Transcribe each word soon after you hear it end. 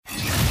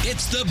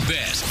It's the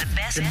best.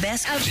 The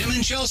best of Jim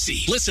and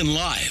Chelsea. Listen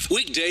live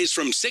weekdays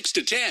from 6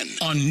 to 10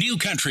 on New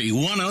Country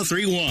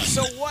 1031.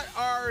 So what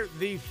are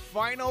the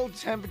final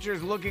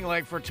temperatures looking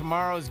like for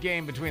tomorrow's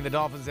game between the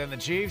Dolphins and the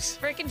Chiefs?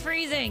 freaking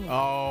freezing.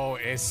 Oh,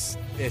 it's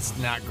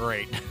not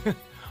great.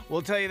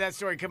 We'll tell you that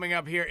story coming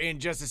up here in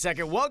just a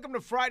second. Welcome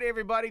to Friday,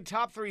 everybody.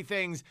 Top 3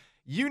 things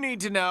you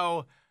need to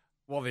know.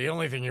 Well, the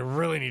only thing you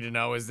really need to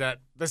know is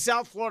that the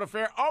South Florida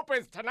Fair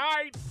opens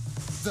tonight.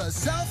 The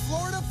South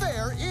Florida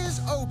Fair is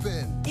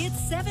open.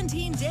 It's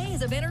 17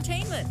 days of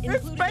entertainment,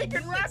 including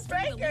bacon, the rat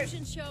Extreme bacon.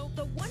 Illusion Show,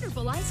 the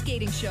wonderful ice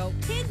skating show,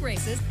 pig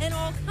races, and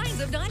all kinds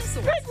of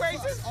dinosaurs. Pig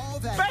races, Plus all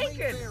that bacon.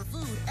 great fair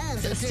food and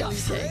the Stop daily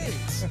saying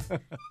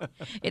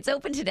parades. It's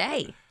open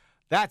today.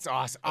 That's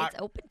awesome. It's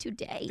open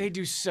today. They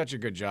do such a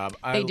good job.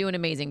 They do an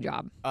amazing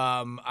job.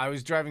 I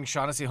was driving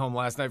Shaughnessy home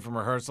last night from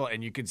rehearsal,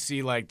 and you could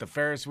see like the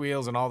Ferris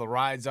wheels and all the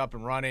rides up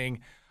and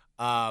running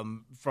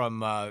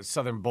from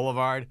Southern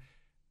Boulevard.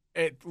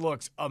 It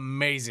looks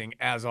amazing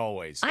as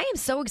always. I am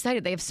so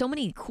excited. They have so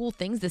many cool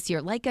things this year.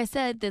 Like I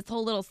said, this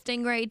whole little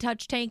stingray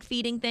touch tank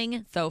feeding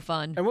thing, so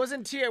fun. And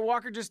wasn't T.A.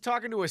 Walker just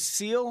talking to a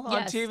seal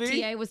on TV? Yes,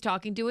 T.A. was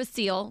talking to a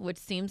seal, which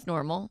seems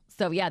normal.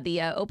 So, yeah,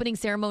 the opening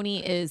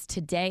ceremony is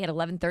today at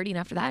 11:30, and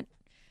after that,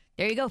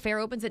 there you go. Fair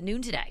opens at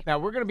noon today. Now,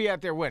 we're going to be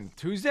out there when?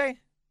 Tuesday?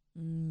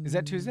 Is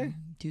that Tuesday?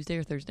 Tuesday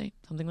or Thursday,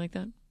 something like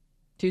that.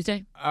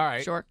 Tuesday? All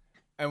right. Sure.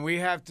 And we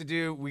have to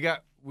do, we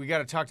got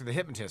to talk to the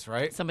hypnotist,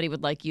 right? Somebody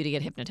would like you to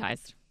get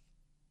hypnotized.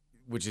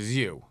 Which is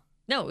you.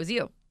 No, it was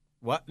you.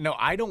 What? No,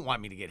 I don't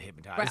want me to get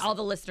hypnotized. Right, all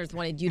the listeners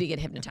wanted you to get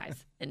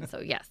hypnotized. And so,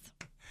 yes.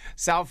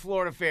 South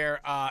Florida Fair,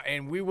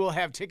 and we will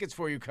have tickets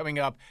for you coming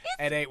up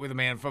at 8 with a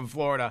man from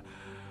Florida.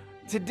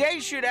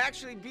 Today should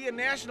actually be a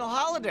national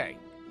holiday.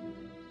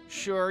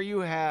 Sure, you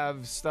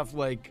have stuff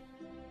like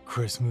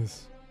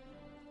Christmas,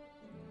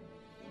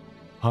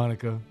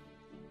 Hanukkah,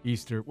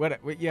 Easter,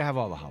 whatever. You have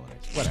all the holidays,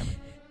 whatever.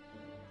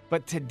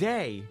 But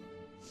today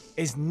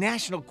is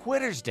National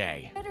Quitters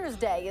Day. Quitters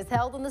Day is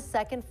held on the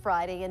second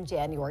Friday in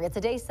January. It's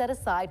a day set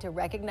aside to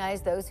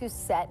recognize those who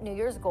set New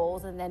Year's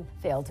goals and then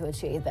fail to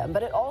achieve them.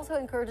 But it also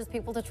encourages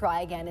people to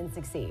try again and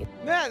succeed.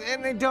 Yeah,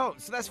 and they don't,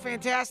 so that's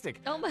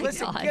fantastic. Oh, my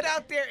Listen, God. get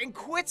out there and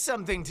quit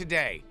something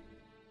today.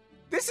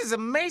 This is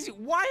amazing.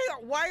 Why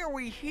are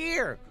we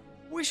here?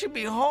 We should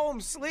be home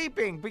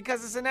sleeping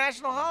because it's a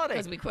national holiday.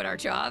 Because we quit our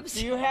jobs.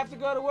 Do you have to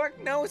go to work?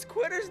 No, it's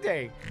Quitters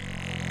Day.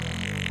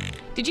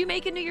 Did you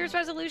make a New Year's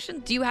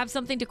resolution? Do you have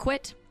something to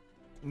quit?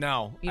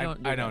 No, You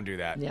don't do I that. don't do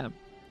that. Yeah.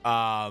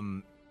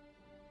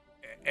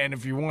 And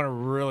if you want to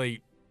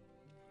really,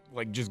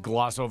 like, just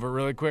gloss over it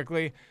really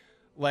quickly,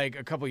 like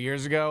a couple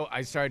years ago,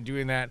 I started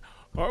doing that.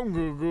 I'm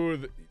gonna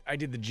go. I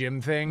did the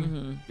gym thing.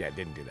 Mm-hmm. Yeah, I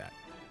didn't do that.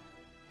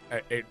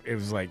 It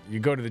was like you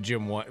go to the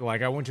gym once.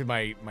 Like I went to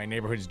my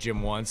neighborhood's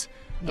gym once.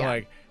 Yeah.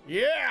 Like,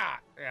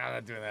 I'm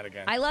not doing that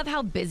again. I love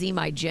how busy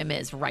my gym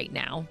is right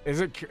now. Is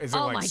it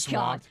Oh like my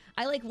swamped? God.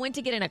 I went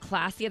to get in a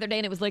class the other day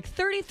and it was like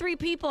 33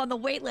 people on the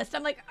wait list.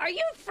 I'm like, are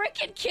you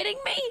freaking kidding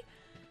me?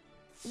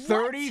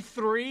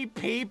 33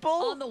 people?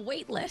 On the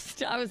wait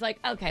list. I was like,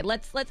 okay,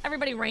 let's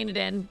everybody rein it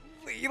in.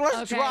 Let's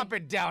Okay. drop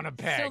it down a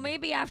peg. So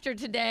maybe after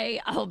today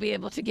I'll be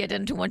able to get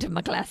into one of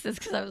my classes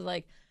because I was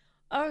like,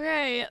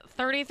 okay,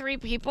 33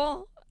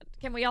 people?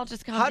 Can we all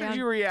just calm How down? did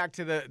you react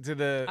to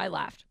the? I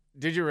laughed.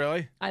 Did you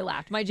really? I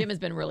laughed. My gym has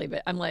been really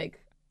big. I'm like,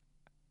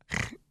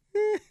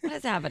 what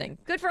is happening?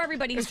 Good for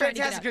everybody who's It's trying to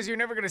get fantastic out. because you're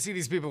never going to see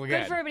these people Good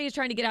again. for everybody who's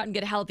trying to get out and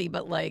get healthy,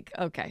 but like,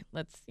 okay,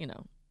 let's,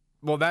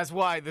 Well, that's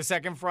why the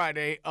second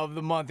Friday of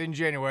the month in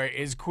January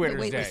is the Quitters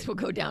wait Day. list will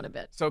go down a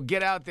bit. So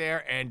get out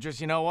there and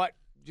just, you know what?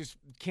 Just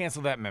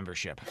cancel that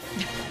membership.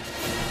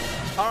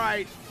 All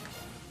right.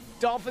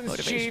 Dolphins,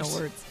 Motivational Chiefs,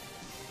 words.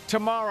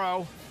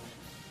 tomorrow.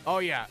 Oh,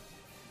 yeah.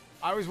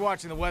 I was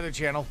watching the Weather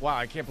Channel. Wow,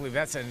 I can't believe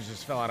that sentence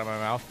just fell out of my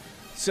mouth.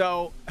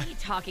 So, What are you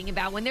talking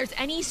about? When there's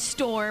any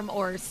storm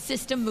or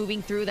system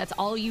moving through, that's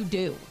all you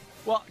do.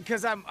 well,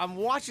 because I'm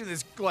watching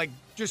this, like,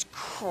 just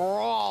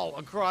crawl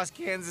across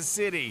Kansas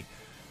City.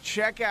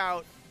 Check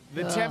out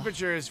the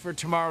temperatures for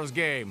tomorrow's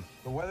game.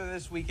 The weather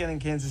this weekend in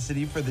Kansas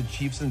City for the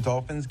Chiefs and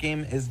Dolphins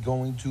game is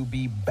going to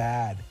be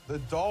bad. The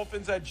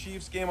Dolphins at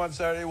Chiefs game on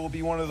Saturday will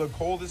be one of the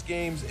coldest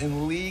games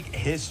in league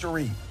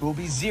history. It will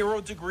be 0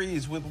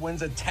 degrees with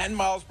winds at 10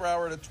 miles per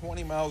hour to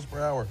 20 miles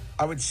per hour.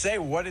 I would say,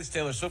 what is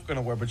Taylor Swift going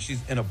to wear? But she's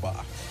in a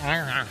box.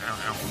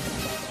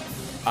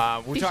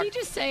 Did she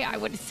just say, I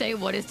would say,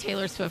 what is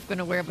Taylor Swift going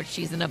to wear, but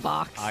she's in a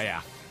box? Oh,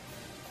 yeah.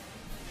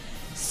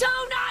 So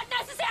not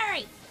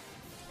necessary!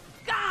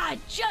 God,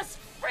 just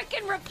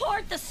freaking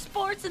report the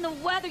sports and the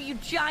weather, you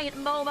giant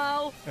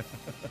Momo.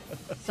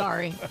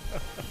 Sorry.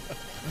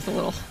 It was a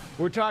little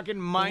We're talking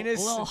minus.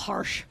 a little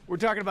harsh. We're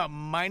talking about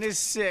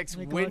 -6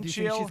 wind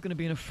chill. she's going to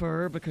be in a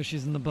fur because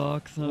she's in the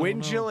box?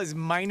 Wind chill is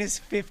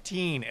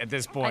 -15 at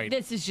this point.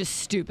 This is just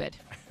stupid.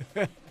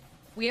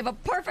 We have a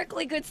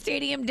perfectly good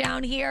stadium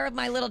down here,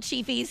 my little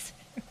chiefies.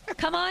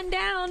 Come on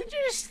down. Did you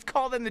just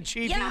call them the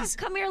Chiefies? Yeah,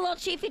 come here, little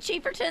chiefy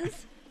chiefertons.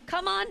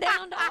 Come on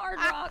down to Hard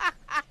Rock.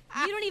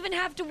 You don't even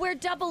have to wear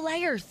double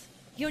layers.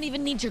 You don't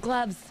even need your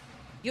gloves.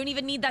 You don't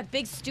even need that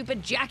big,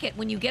 stupid jacket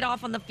when you get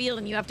off on the field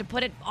and you have to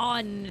put it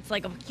on. It's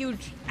like a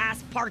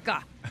huge-ass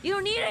parka. You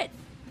don't need it.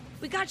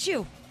 We got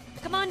you.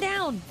 Come on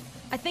down.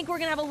 I think we're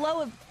going to have a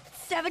low of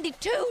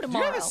 72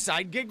 tomorrow. Do you have a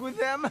side gig with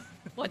them?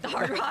 What, the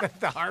Hard Rock?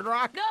 The Hard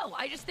Rock? No,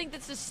 I just think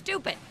this is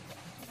stupid.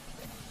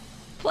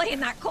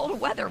 Playing that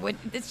cold weather,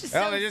 it's just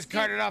Well, they just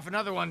carted off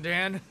another one,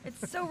 Dan.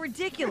 It's so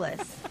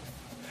ridiculous.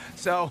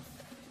 So,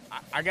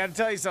 I got to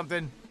tell you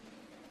something.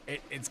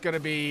 It's going to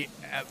be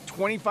a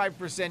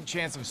 25%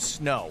 chance of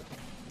snow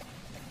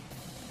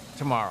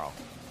tomorrow.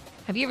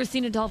 Have you ever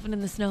seen a dolphin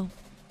in the snow?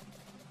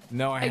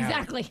 No, I haven't.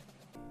 Exactly.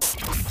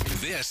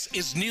 This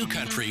is New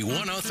Country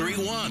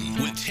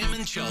 103.1 with Tim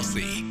and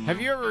Chelsea. Have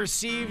you ever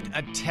received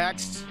a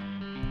text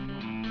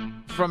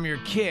from your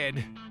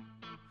kid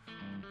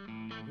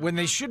when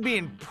they should be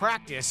in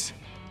practice,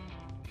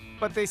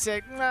 but they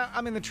say, nah,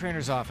 I'm in the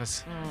trainer's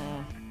office?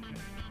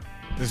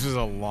 This was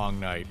a long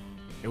night.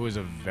 It was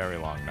a very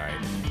long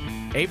night.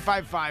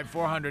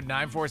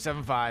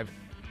 855-400-9475.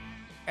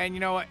 And you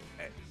know what?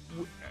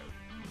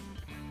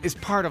 It's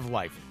part of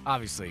life,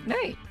 obviously.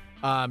 Right.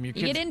 You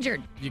get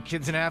injured. Your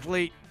kid's an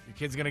athlete. Your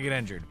kid's going to get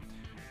injured.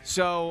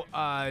 So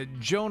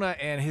Jonah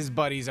and his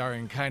buddies are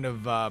in kind of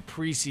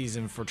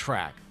preseason for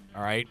track.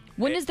 All right.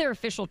 When does their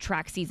official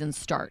track season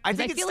start? I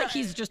feel like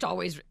he's just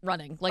always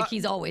running. Like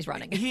he's always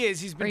running. He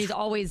is. He's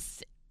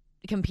always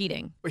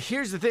competing. But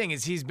here's the thing: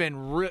 is he's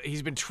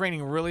been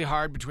training really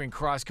hard between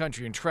cross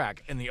country and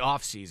track in the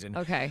off season.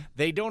 Okay.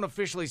 They don't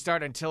officially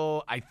start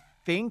until I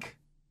think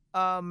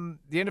the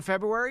end of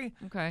February.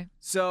 Okay.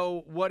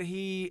 So what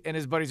he and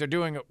his buddies are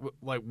doing,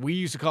 like we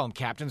used to call them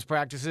captain's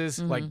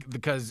practices, like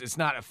because it's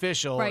not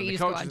official. Right. And You the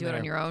just go out coaches and do it there.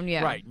 on your own.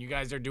 Yeah. Right. And you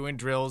guys are doing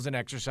drills and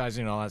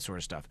exercising and all that sort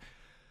of stuff.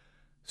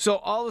 So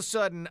all of a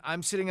sudden,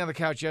 I'm sitting on the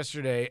couch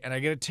yesterday, and I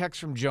get a text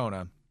from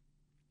Jonah,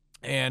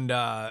 and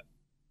I'm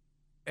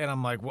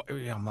like,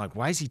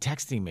 why is he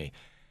texting me?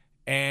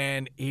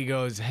 And he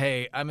goes,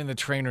 hey, I'm in the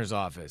trainer's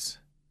office.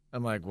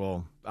 I'm like,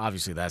 well,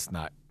 obviously that's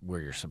not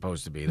where you're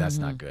supposed to be. That's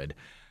not good.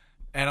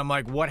 And I'm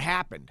like, what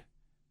happened?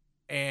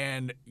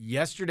 And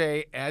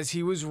yesterday, as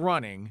he was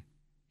running,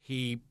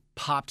 he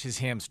popped his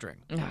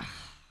hamstring.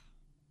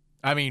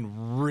 I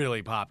mean,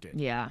 really popped it.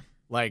 Yeah.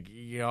 Like,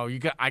 you know,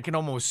 I can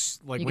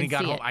almost, like, when he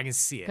got home, I can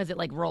see it. Because it,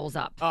 like, rolls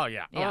up. Oh,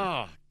 yeah.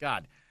 Oh,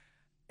 God.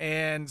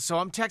 And so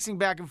I'm texting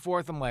back and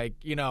forth. I'm like,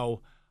 you know,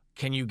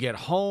 can you get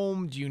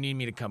home? Do you need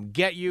me to come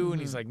get you?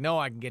 And he's like, no,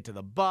 I can get to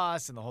the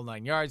bus and the whole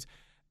 9 yards.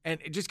 And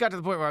it just got to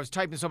the point where I was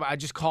typing so much, I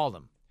just called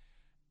him.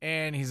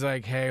 And he's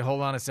like, hey, hold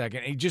on a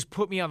second. And he just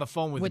put me on the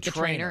phone with the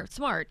trainer.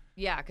 Smart.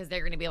 Yeah, because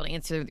they're going to be able to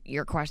answer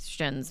your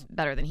questions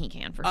better than he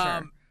can, for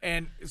sure.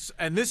 And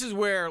this is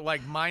where,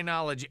 like, my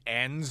knowledge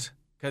ends.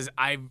 Because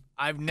I've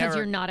never. Because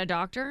you're not a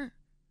doctor?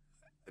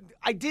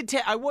 I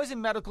was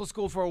in medical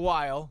school for a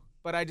while,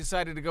 but I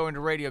decided to go into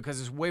radio because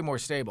it's way more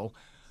stable.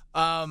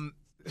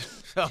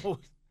 So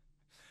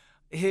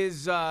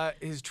his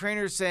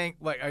trainer's saying,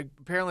 like,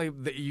 apparently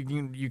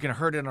you can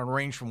hurt it on a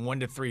range from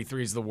 1 to 3.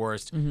 3 is the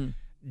worst.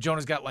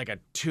 Jonah's got like a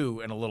 2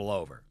 and a little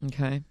over.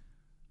 Okay.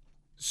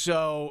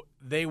 So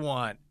they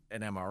want an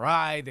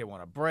MRI, they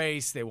want a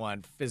brace, they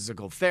want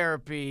physical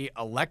therapy,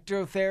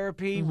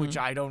 electrotherapy, which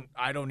I don't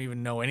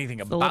even know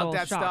anything about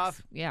that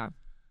stuff. Yeah.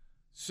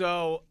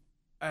 So,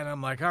 and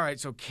I'm like, all right.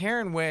 So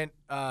Karen went,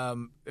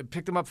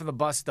 picked him up from the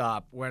bus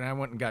stop when I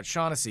went and got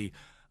Shaughnessy.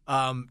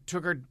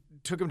 Took him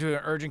to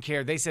an urgent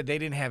care. They said they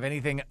didn't have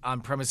anything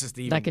on premises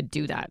to even that could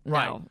do that.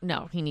 Right.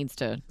 No, he needs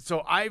to.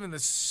 So I haven't the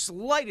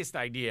slightest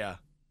idea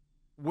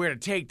where to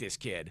take this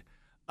kid.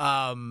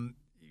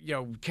 You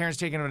know, Karen's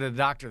taking him to the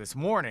doctor this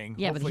morning.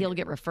 Yeah, but he'll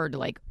get referred to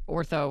like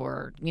ortho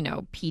or, you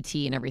know,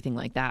 PT and everything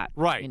like that.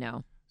 Right. You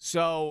know.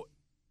 So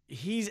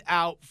he's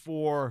out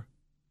for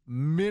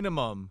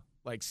minimum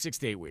like 6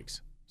 to 8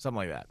 weeks, something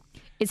like that.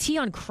 Is he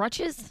on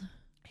crutches?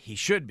 He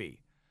should be.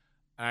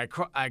 I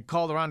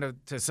called around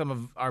to some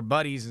of our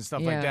buddies and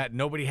stuff like that.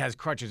 Nobody has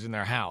crutches in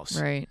their house.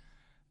 Right.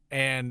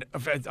 And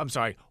I'm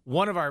sorry,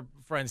 one of our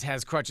friends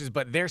has crutches,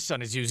 but their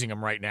son is using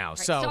them right now. Right,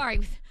 so sorry.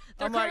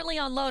 They're I'm currently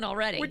on loan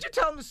already. Would you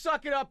tell them to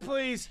suck it up,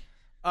 please?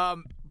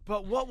 But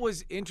what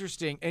was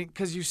interesting, and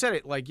because you said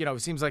it, like, you know,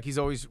 it seems like he's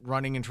always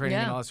running and training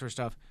and all that sort of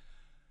stuff.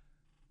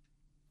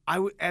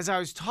 As I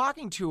was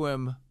talking to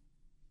him,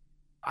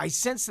 I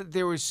sensed that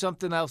there was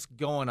something else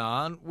going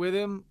on with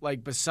him,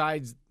 like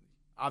besides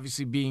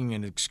obviously being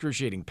in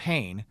excruciating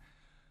pain.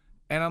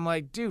 And I'm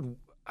like, dude,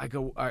 I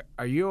go,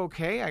 are you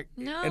okay?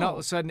 No. And all of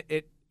a sudden,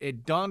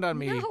 it dawned on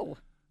me,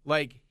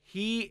 like,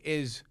 he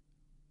is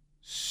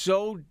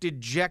so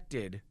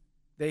dejected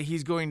that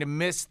he's going to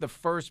miss the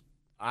first,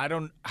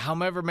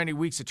 however many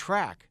weeks of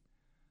track.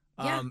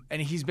 Yeah.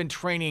 And he's been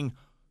training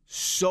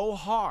so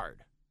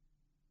hard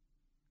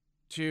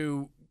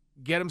to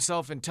get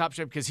himself in top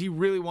shape because he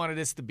really wanted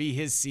this to be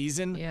his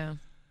season. Yeah.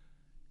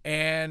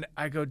 And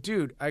I go,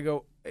 dude, I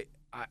go,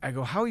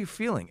 how are you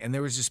feeling? And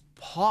there was this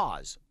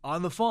pause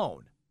on the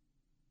phone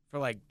for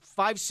like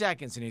 5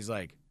 seconds, and he's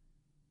like,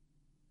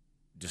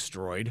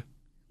 destroyed.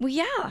 Well,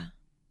 yeah,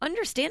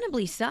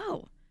 understandably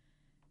so.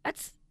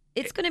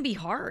 it's going to be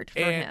hard for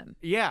him.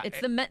 Yeah.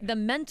 It's the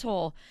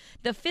mental,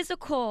 the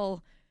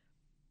physical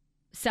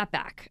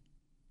setback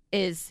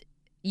is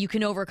you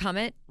can overcome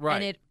it,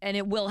 right? And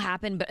it will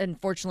happen, but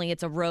unfortunately,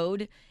 it's a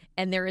road,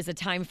 and there is a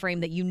time frame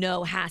that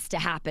has to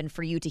happen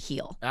for you to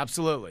heal.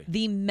 Absolutely.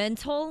 The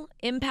mental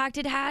impact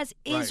it has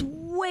is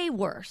way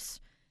worse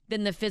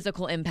than the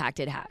physical impact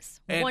it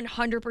has.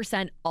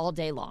 100% all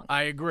day long.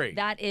 I agree.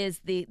 That is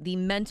the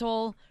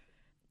mental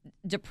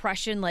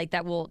depression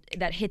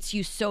that hits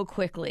you so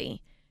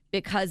quickly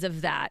because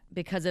of that,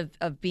 because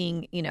of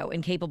being,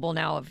 incapable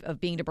now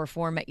of being to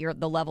perform at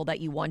the level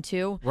that you want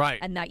to. Right.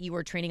 And that you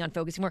were training on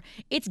focusing more.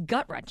 It's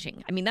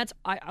gut-wrenching. I mean,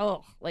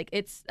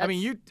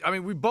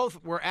 we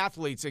both were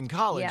athletes in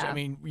college. Yeah. I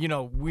mean,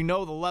 we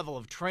know the level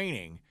of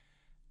training,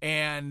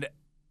 and,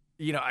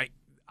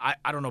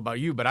 I don't know about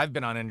you, but I've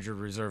been on injured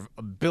reserve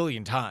a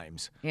billion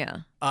times. Yeah.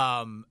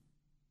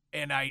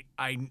 And I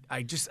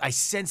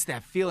sense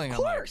that feeling. Of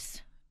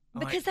course.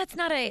 Because that's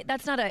not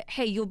a,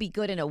 hey, you'll be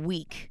good in a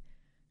week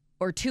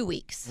or 2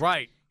 weeks.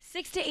 Right.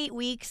 6 to 8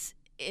 weeks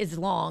is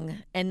long,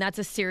 and that's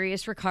a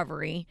serious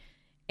recovery.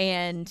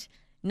 And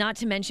not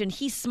to mention,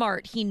 he's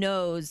smart. He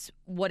knows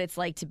what it's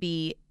like to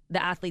be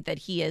the athlete that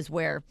he is,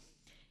 where,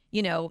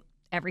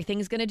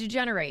 everything's going to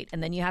degenerate,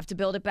 and then you have to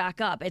build it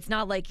back up. It's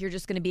not like you're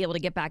just going to be able to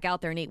get back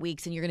out there in 8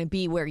 weeks and you're going to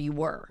be where you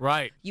were.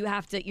 Right. You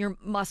have to, your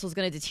muscle's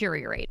going to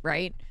deteriorate,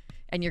 right?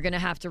 And you're going to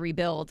have to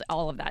rebuild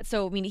all of that.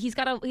 So, I mean, he's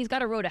got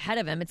a road ahead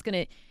of him.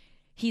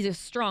 He's a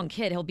strong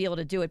kid. He'll be able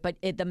to do it. But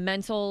the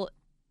mental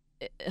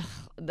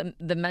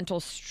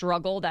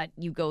struggle that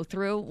you go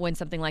through when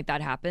something like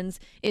that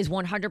happens is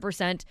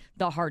 100%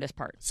 the hardest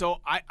part. So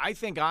I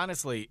think,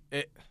 honestly,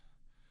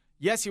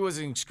 yes, he was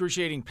in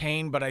excruciating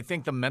pain, but I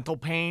think the mental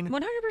pain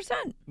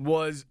 100%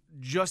 was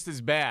just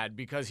as bad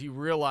because he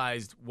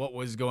realized what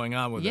was going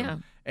on with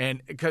him.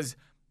 And it's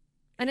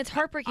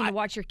heartbreaking to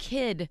watch your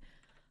kid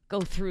go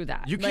through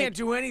that. You can't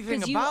do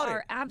anything about it. Because you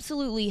are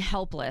absolutely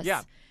helpless.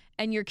 Yeah.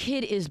 And your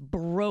kid is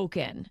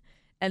broken,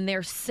 and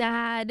they're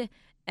sad,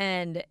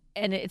 and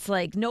it's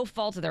like no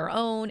fault of their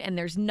own, and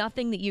there's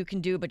nothing that you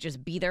can do but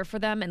just be there for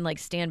them and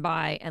stand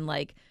by and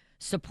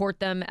support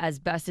them as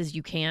best as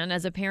you can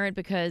as a parent,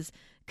 because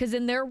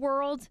in their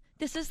world,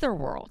 this is their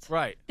world.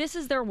 Right. This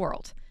is their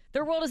world.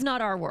 Their world is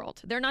not our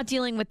world. They're not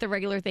dealing with the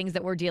regular things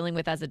that we're dealing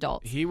with as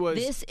adults.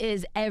 This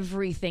is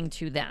everything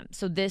to them.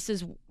 So this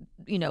is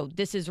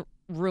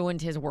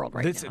ruined his world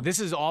now. This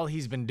is all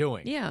he's been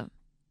doing. Yeah.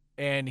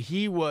 And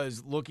he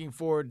was looking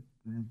forward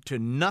to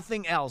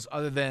nothing else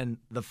other than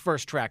the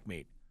first track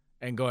meet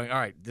and going, all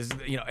right, this is,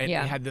 he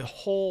had the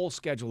whole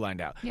schedule lined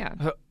out. Yeah.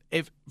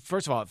 If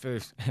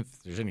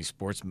there's any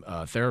sports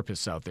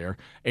therapists out there,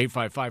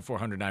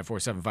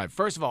 855-400-9475.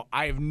 First of all,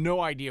 I have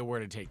no idea where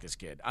to take this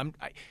kid.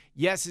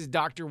 Yes, his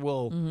doctor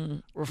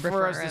will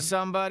refer us to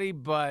somebody,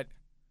 but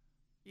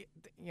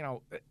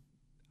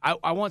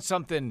I want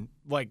something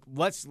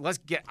let's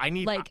get. I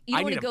need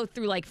you want to go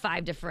through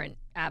 5 different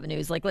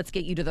avenues. Let's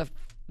get you to the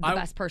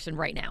best person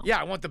right now. Yeah,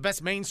 I want the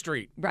best Main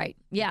Street. Right.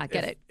 Yeah,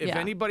 get it. If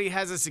anybody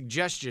has a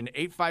suggestion,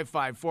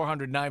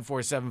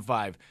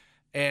 855-400-9475.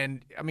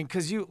 And, I mean,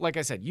 because you, like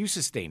I said, you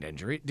sustained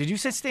injury. Did you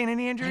sustain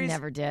any injuries? I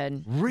never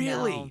did.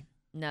 Really?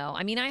 No.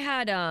 I mean, I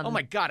had. Oh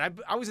my God!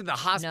 I was in the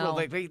hospital.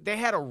 No. They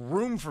had a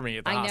room for me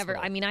at the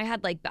hospital. I mean, I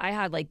had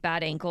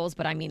bad ankles,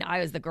 but I mean, I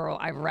was the girl.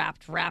 I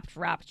wrapped,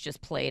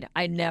 just played.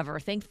 I never.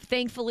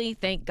 Thankfully,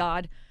 thank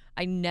God,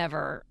 I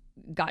never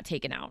got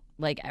taken out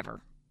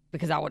ever,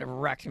 because that would have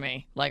wrecked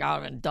me. I would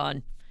have been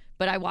done.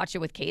 But I watched it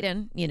with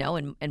Caden,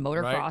 and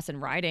motocross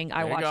and riding.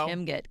 I watched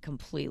him get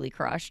completely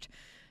crushed.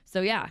 So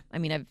yeah, I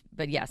mean,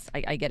 yes,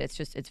 I get it.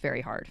 It's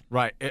very hard.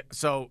 Right.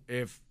 So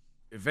if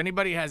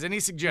anybody has any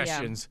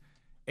suggestions,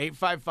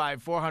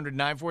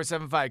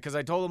 855-400-9475. Because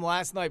I told him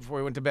last night before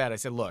we went to bed, I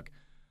said, look,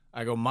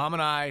 Mom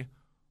and I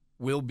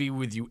will be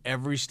with you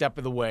every step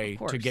of the way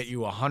to get you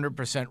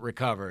 100%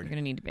 recovered. You're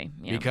gonna need to be,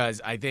 because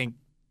I think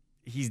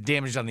he's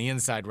damaged on the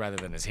inside rather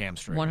than his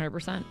hamstring.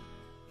 100%.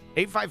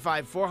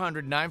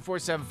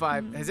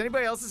 855-400-9475. Has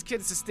anybody else's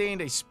kid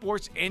sustained a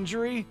sports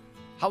injury?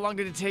 How long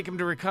did it take him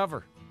to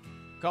recover?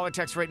 Call or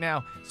text right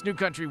now. It's New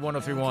Country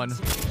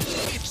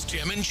 103.1. It's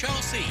Tim and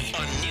Chelsea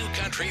on New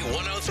Country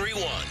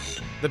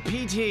 103.1. The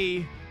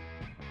PT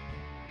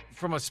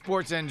from a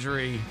sports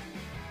injury,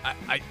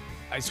 I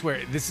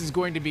swear, this is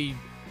going to be,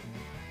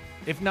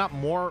 if not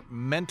more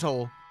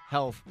mental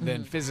health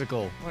than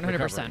physical 100%.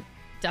 recovery.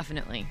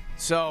 Definitely.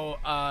 So,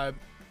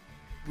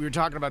 we were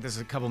talking about this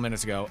a couple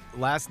minutes ago.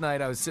 Last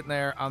night, I was sitting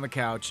there on the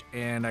couch,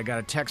 and I got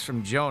a text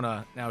from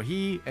Jonah. Now,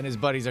 he and his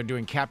buddies are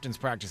doing captain's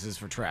practices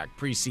for track,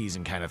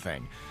 preseason kind of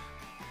thing.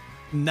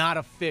 Not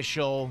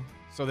official,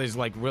 so there's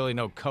really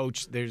no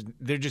coach.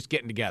 They're just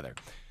getting together.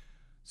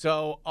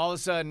 So, all of a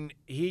sudden,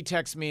 he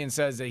texts me and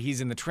says that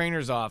he's in the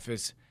trainer's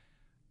office.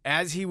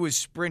 As he was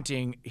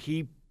sprinting,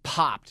 he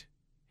popped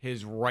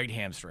his right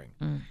hamstring.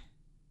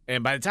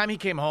 And by the time he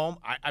came home,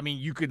 I mean,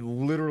 you could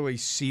literally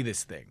see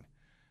this thing.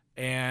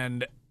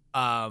 And,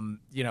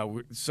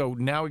 so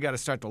now we got to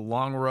start the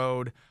long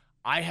road.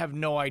 I have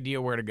no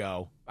idea where to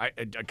go.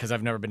 because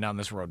I've never been down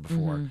this road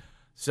before. Mm-hmm.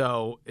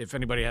 So if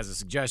anybody has a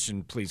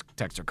suggestion, please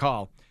text or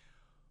call.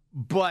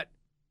 But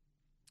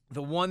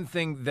the one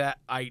thing that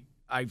I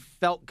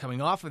felt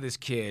coming off of this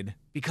kid,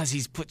 because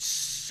he's put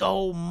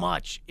so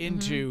much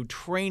into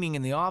training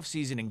in the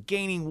offseason and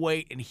gaining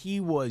weight, and he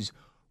was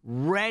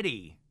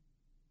ready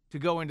to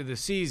go into the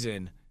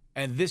season,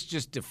 and this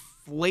just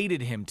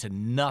deflated him to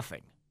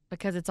nothing.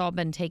 Because it's all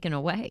been taken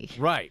away.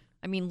 Right.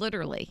 I mean,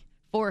 literally.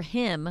 For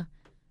him,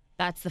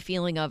 that's the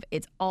feeling of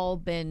it's all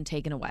been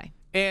taken away.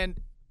 And,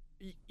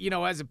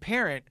 as a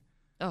parent,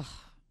 Ugh,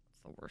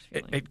 it's the worst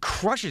feeling. it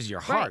crushes your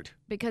heart. Right,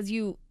 because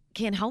you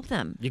can't help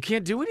them. You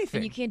can't do anything.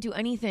 And you can't do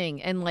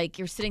anything. And,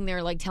 you're sitting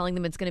there, telling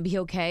them it's going to be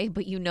okay,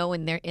 but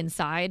in their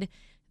inside,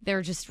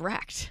 they're just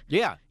wrecked.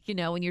 Yeah.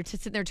 And you're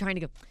just sitting there trying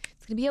to go,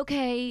 it's going to be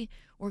okay.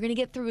 We're going to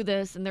get through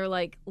this. And they're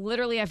like,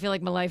 literally, I feel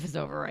like my life is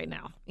over right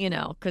now,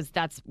 because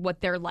that's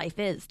what their life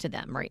is to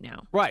them right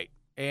now. Right.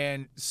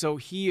 And so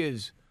he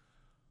is,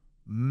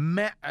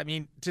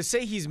 to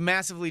say he's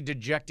massively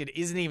dejected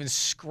isn't even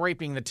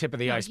scraping the tip of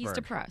the iceberg. He's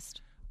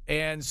depressed.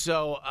 And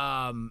so,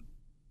 I'm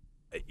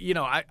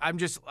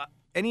just,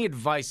 any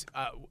advice,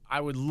 I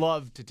would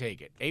love to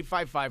take it.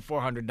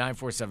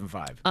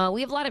 855-400-9475.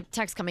 We have a lot of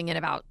texts coming in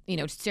about,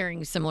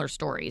 sharing similar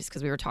stories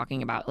because we were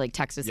talking about,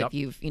 text us if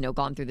you've,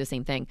 gone through the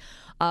same thing.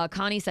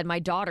 Connie said, my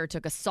daughter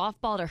took a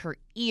softball to her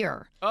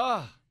ear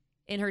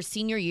in her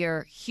senior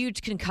year.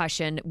 Huge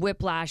concussion,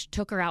 whiplash,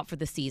 took her out for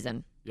the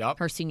season. Yep.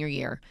 Her senior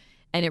year.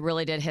 And it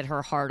really did hit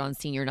her hard on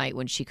senior night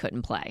when she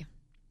couldn't play.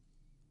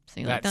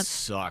 So that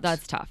sucks.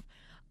 That's tough.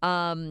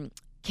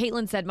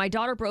 Caitlin said, my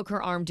daughter broke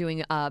her arm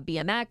doing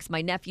BMX.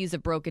 My nephews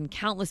have broken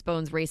countless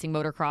bones racing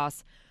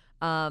motocross.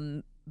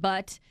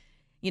 But,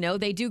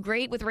 they do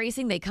great with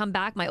racing. They come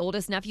back. My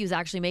oldest nephew is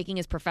actually making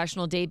his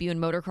professional debut in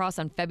motocross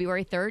on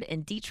February 3rd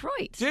in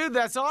Detroit. Dude,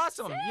 that's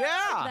awesome.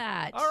 Yeah.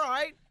 That. All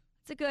right.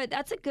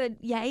 That's a good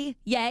yay.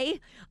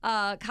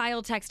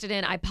 Kyle texted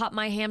in, I popped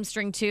my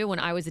hamstring too when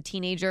I was a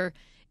teenager.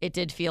 It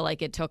did feel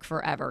like it took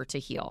forever to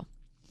heal.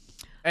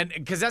 And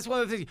because that's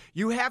one of the things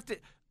you have to,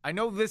 I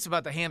know this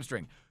about the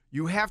hamstring.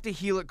 You have to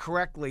heal it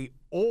correctly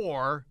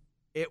or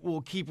it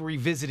will keep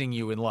revisiting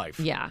you in life.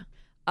 Yeah.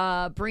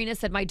 Brina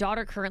said, my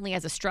daughter currently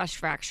has a stress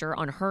fracture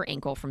on her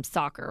ankle from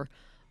soccer,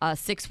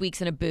 6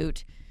 weeks in a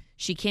boot.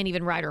 She can't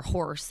even ride her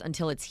horse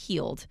until it's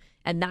healed.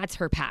 And that's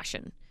her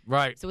passion.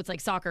 Right. So it's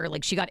like soccer.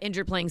 She got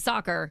injured playing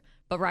soccer,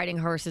 but riding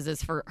horses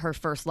is for her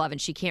first love,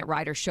 and she can't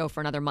ride or show for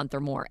another month or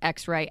more.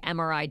 X-ray,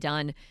 MRI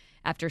done.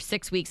 After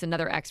 6 weeks,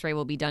 another X-ray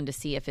will be done to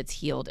see if it's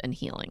healed and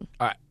healing.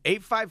 All right.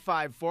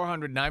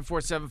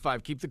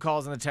 855-400-9475. Keep the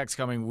calls and the texts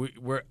coming.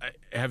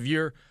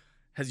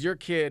 Has your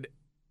kid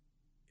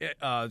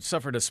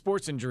suffered a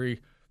sports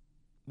injury?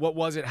 What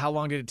was it? How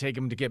long did it take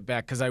him to get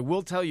back? Because I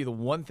will tell you the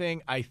one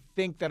thing I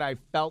think that I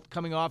felt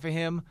coming off of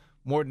him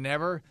more than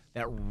ever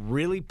that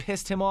really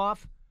pissed him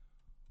off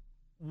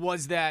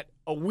was that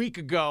a week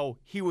ago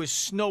he was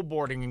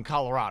snowboarding in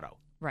Colorado.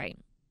 Right.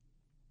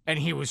 And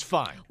he was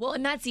fine. Well,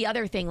 and that's the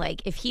other thing.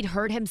 If he'd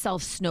hurt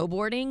himself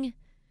snowboarding,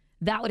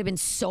 that would have been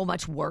so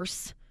much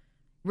worse.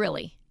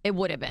 Really, it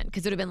would have been.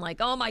 Because it would have been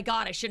oh my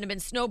God, I shouldn't have been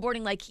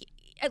snowboarding.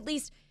 At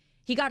least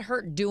he got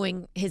hurt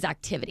doing his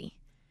activity.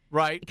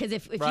 Right. Because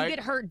if you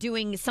get hurt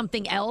doing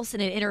something else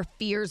and it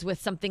interferes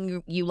with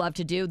something you love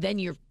to do, then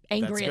you're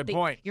angry. That's a good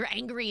point. You're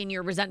angry and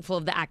you're resentful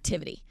of the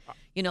activity.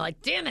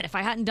 Damn it, if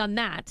I hadn't done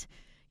that.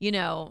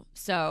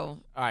 So.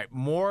 All right,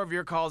 more of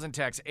your calls and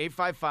texts,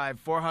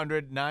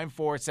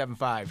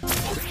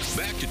 855-400-9475.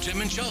 Back to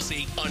Tim and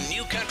Chelsea on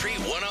New Country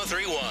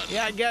 103.1.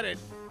 Yeah, I get it.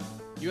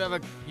 You have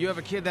a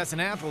kid that's an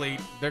athlete,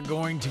 they're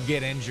going to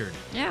get injured.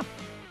 Yeah.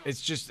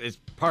 It's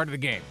part of the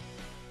game.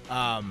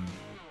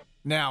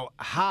 Now,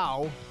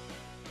 how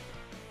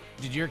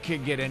did your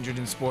kid get injured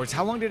in sports?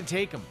 How long did it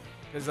take him?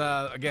 Because,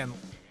 again,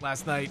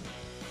 last night,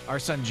 our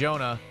son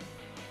Jonah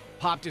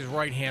popped his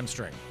right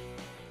hamstring.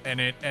 And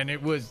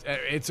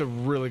it's a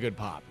really good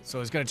pop.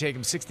 So it's going to take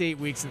him 6 to 8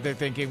 weeks that they're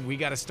thinking, we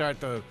got to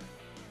start I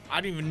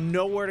don't even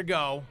know where to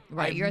go.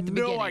 Right, you're at the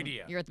beginning. No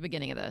idea. You're at the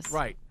beginning of this.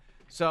 Right.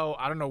 So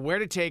I don't know where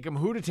to take him,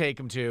 who to take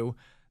him to,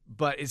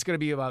 but it's going to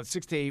be about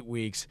 6 to 8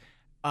 weeks.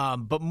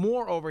 But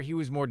moreover, he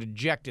was more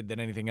dejected than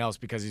anything else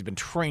because he's been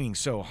training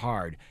so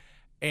hard.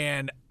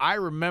 And I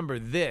remember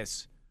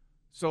this.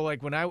 So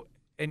when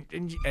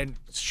and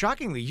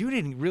shockingly, you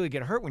didn't really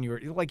get hurt when you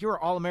were you were an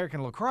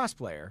All-American lacrosse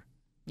player.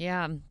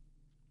 Yeah.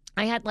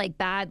 I had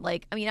bad,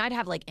 I'd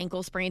have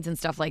ankle sprains and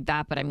stuff like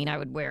that, but I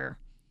would wear,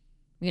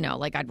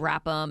 I'd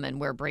wrap them and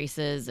wear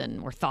braces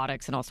and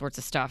orthotics and all sorts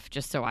of stuff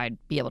just so I'd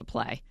be able to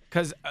play.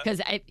 Because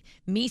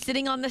me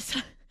sitting on this,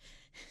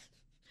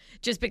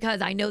 just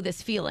because I know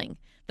this feeling,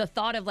 the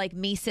thought of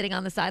me sitting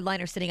on the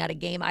sideline or sitting at a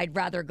game, I'd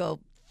rather go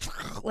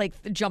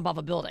jump off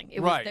a building. It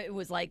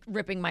was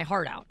ripping my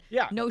heart out.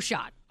 Yeah. No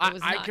shot.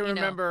 I can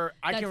remember.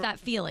 That's that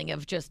feeling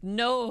of just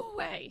no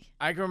way.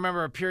 I can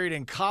remember a period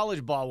in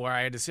college ball where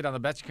I had to sit on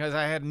the bench because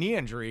I had knee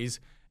injuries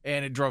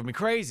and it drove me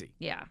crazy.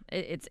 Yeah.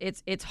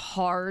 It's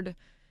hard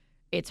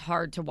it's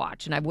hard to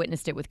watch. And I've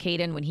witnessed it with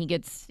Caden when he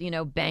gets,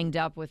 banged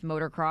up with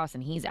motocross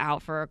and he's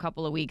out for a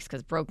couple of weeks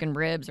because broken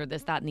ribs or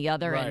this, that, and the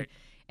other. Right.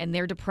 And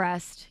they're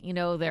depressed.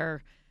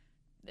 They're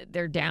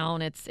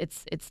down.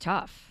 It's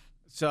tough.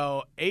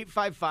 So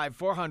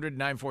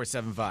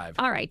 855-400-9475.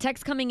 All right.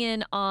 Text coming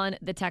in on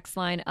the text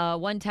line.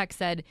 One text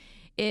said,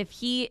 if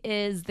he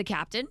is the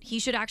captain, he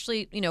should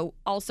actually,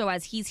 also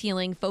as he's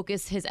healing,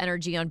 focus his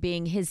energy on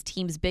being his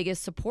team's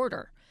biggest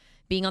supporter.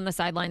 Being on the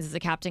sidelines as a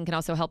captain can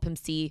also help him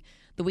see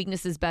the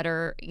weaknesses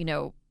better,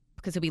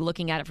 because he'll be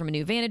looking at it from a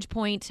new vantage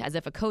point, as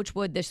if a coach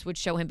would. This would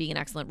show him being an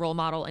excellent role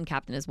model and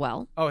captain as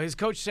well. Oh, his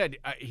coach said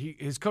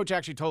his coach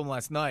actually told him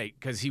last night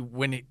because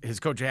when his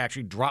coach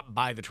actually dropped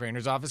by the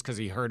trainer's office because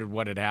he heard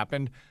what had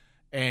happened,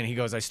 and he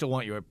goes, "I still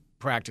want you at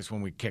practice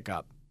when we kick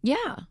up."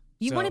 Yeah.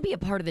 You want to be a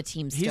part of the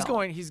team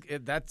still. He's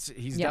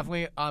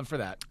definitely on for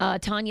that.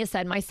 Tanya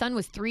said, my son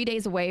was 3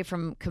 days away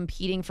from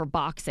competing for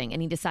boxing,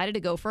 and he decided to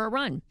go for a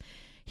run.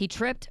 He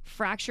tripped,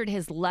 fractured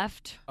his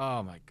left,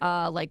 oh my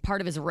God, part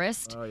of his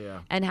wrist,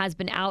 yeah, and has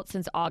been out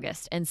since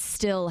August and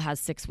still has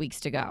 6 weeks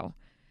to go.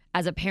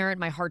 As a parent,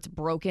 my heart's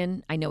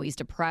broken. I know he's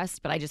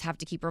depressed, but I just have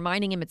to keep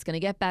reminding him it's going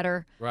to get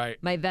better. Right.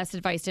 My best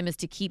advice to him is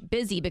to keep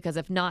busy, because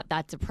if not,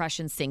 that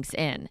depression sinks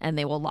in and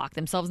they will lock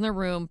themselves in their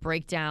room,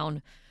 break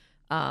down.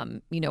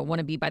 Want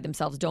to be by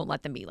themselves. Don't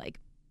let them be.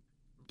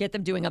 Get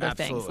them doing other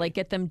things.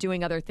 Get them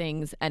doing other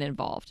things and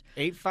involved.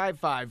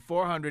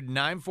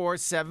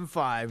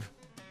 855-400-9475.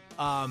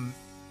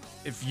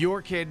 If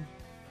your kid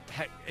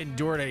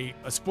endured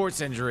a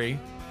sports injury,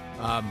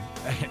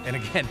 and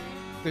again,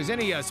 if there's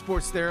any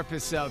sports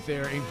therapists out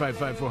there,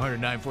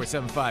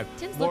 855-400-9475.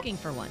 Tim's looking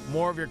for one.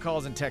 More of your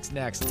calls and texts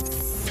next.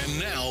 And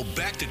now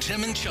back to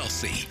Tim and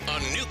Chelsea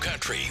on New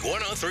Country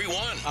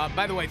 103.1.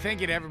 By the way, thank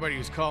you to everybody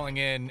who's calling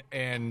in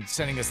and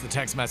sending us the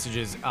text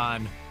messages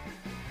on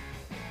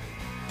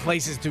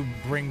places to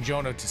bring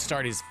Jonah to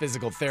start his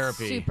physical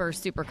therapy. Super,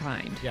 super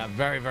kind. Yeah,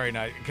 very, very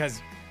nice. Because,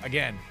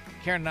 again,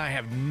 Karen and I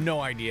have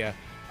no idea.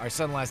 Our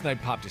son last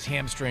night popped his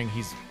hamstring.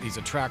 He's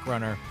a track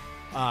runner.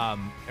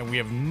 And we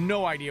have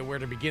no idea where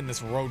to begin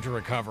this road to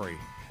recovery.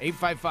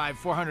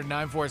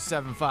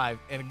 855-400-9475.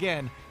 And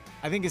again,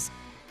 I think it's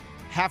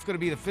half going to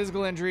be the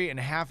physical injury and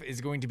half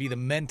is going to be the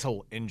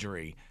mental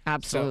injury.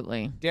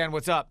 Absolutely. So, Dan,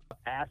 what's up?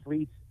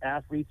 Athletes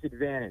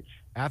Advantage.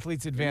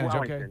 Athletes Advantage,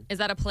 okay. Is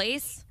that a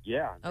place?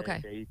 Yeah.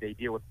 Okay. They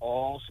deal with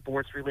all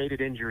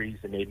sports-related injuries,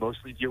 and they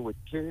mostly deal with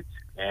kids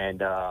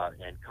and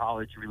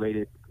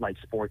college-related,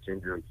 sports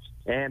injuries.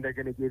 And they're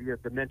going to give you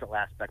the mental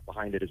aspect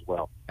behind it as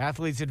well.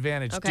 Athletes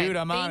Advantage. Okay. Dude,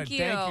 I'm on it. Thank you.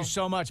 Thank you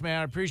so much,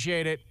 man. I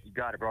appreciate it. You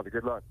got it, brother.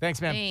 Good luck.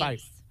 Thanks, man.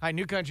 Thanks. Bye. Hi,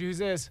 New Country. Who's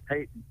this?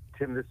 Hey,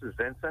 Tim, this is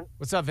Vincent.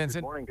 What's up, Good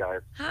Vincent? morning, guys.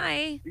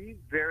 Hi. Be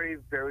very,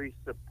 very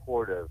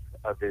supportive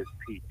of his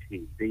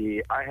PT.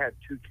 I had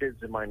two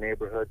kids in my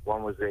neighborhood.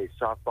 One was a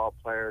softball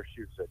player.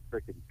 She was a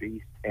freaking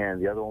beast.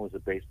 And the other one was a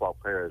baseball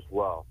player as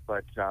well.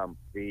 But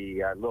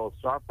the little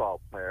softball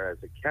player, as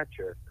a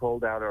catcher,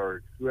 threw out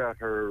her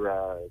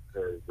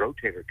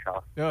rotator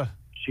cuff. Ugh.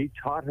 She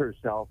taught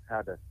herself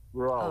how to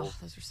throw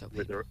those are so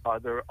with painful. her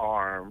other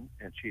arm,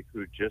 and she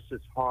threw just as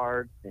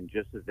hard and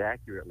just as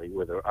accurately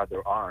with her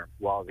other arm.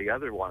 While the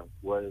other one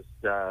was,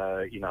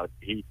 I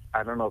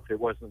don't know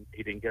if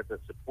he didn't get the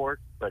support,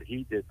 but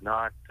he did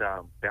not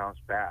bounce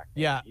back.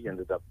 Yeah. He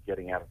ended up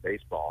getting out of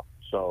baseball.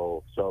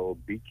 So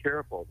be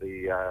careful.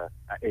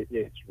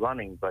 It's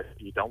running, but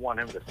you don't want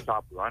him to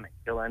stop running.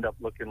 He'll end up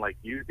looking like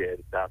you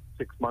did about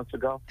 6 months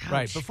ago.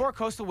 Right, before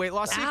Coastal Weight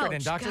Loss Secret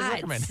and Dr.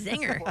 God, Zuckerman.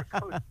 Singer.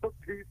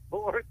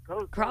 Before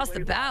Cross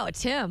the bow,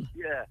 Tim.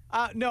 Yeah.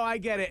 No, I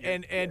get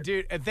it. And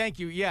dude, thank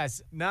you.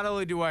 Yes, not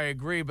only do I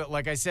agree, but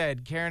like I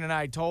said, Karen and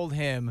I told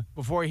him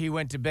before he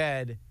went to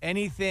bed,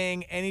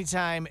 anything,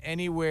 anytime,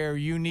 anywhere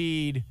you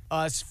need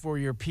us for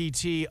your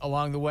PT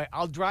along the way,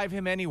 I'll drive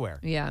him anywhere.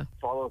 Yeah.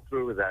 Follow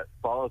through with that.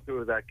 Follow through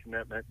with that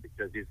commitment,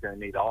 because he's going to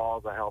need all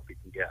the help he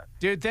can get.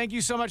 Dude, thank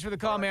you so much for the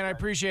call, man. I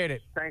appreciate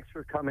it. Thanks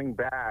for coming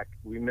back.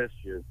 We missed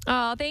you.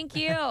 Oh, thank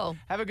you.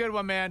 Have a good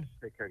one, man.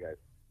 Take care, guys.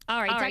 All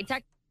right.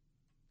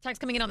 Text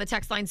coming in on the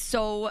text line.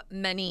 So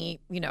many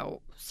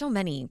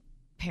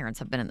parents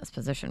have been in this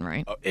position,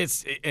 right?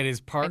 It is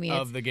part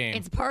of the game.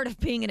 It's part of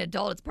being an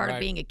adult. It's part of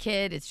being a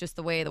kid. It's just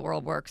the way the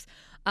world works.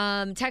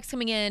 Text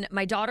coming in.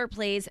 My daughter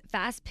plays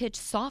fast pitch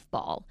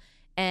softball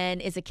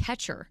and is a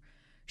catcher.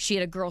 She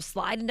had a girl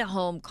slide into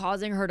home,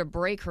 causing her to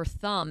break her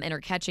thumb and her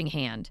catching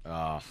hand.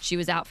 She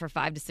was out for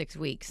 5 to 6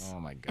 weeks. Oh,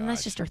 my God. And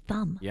that's just her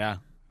thumb. Yeah.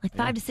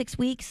 5 to 6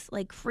 weeks,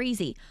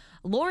 crazy.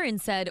 Lauren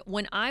said,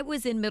 when I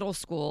was in middle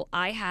school,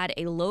 I had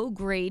a low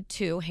grade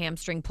 2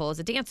 hamstring pull as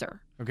a dancer.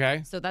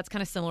 Okay. So that's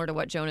kind of similar to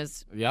what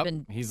Jonah's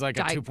been. He's like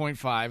a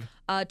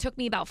 2.5. Took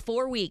me about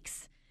 4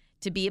 weeks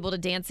to be able to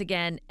dance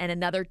again, and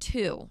another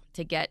 2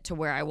 to get to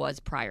where I was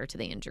prior to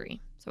the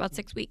injury. So about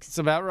 6 weeks. It's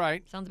about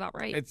right. Sounds about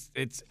right.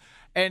 It's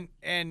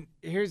and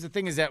here's the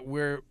thing is that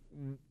we're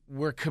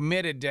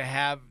committed to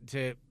have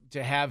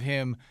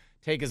him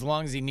take as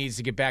long as he needs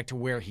to get back to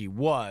where he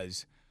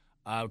was,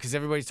 because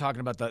everybody's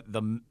talking about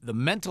the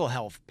mental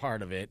health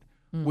part of it,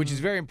 which is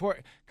very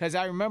important. Because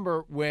I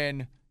remember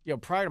when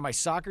prior to my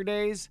soccer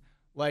days,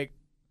 like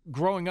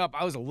growing up,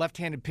 I was a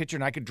left-handed pitcher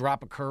and I could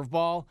drop a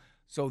curveball.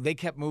 So they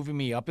kept moving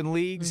me up in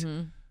leagues.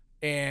 Mm-hmm.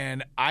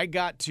 And I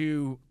got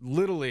to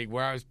Little League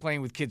where I was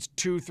playing with kids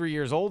 2-3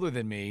 years older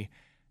than me.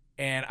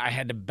 And I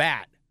had to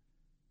bat.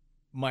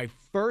 My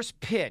first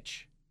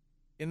pitch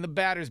in the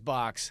batter's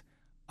box,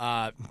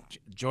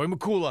 Joey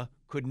McCullough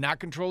could not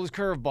control his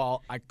curveball.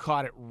 I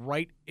caught it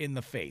right in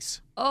the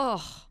face.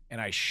 Oh.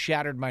 And I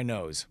shattered my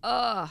nose.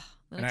 That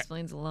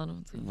explains a lot of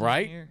what's going on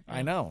Right? here.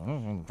 I know.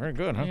 Oh, very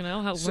good, huh? You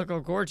know, how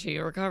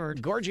Gorgie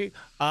recovered. Gorgie.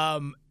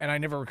 And I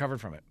never recovered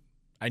from it.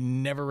 I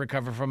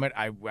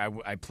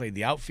played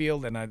the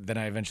outfield, and then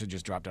I eventually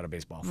just dropped out of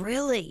baseball.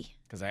 Really?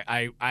 Because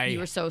I You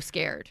were so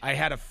scared. I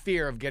had a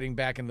fear of getting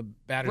back in the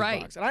batter's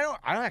box. And I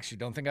actually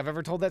don't think I've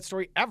ever told that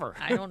story ever.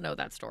 I don't know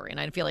that story, and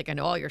I feel like I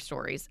know all your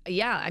stories.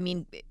 Yeah, I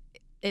mean,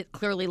 it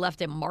clearly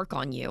left a mark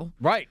on you.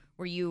 Right.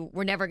 Where you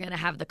were never going to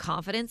have the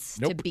confidence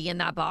to Nope. be in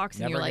that box,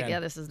 and Never you're like, again. yeah,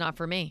 this is not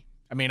for me.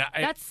 I mean,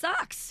 That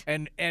sucks.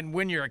 And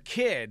when you're a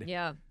kid,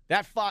 Yeah.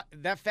 that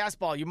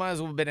fastball, you might as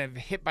well have been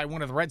hit by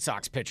one of the Red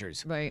Sox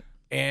pitchers. Right.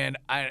 And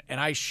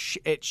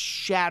it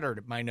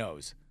shattered my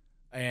nose.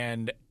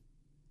 And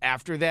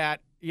after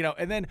that,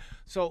 and then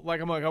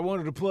I'm like, I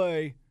wanted to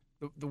play.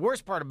 The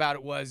worst part about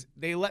it was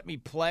they let me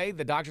play.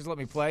 The doctors let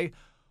me play,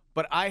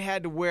 but I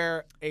had to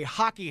wear a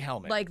hockey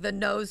helmet. Like the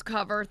nose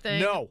cover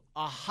thing? No,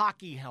 a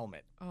hockey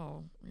helmet.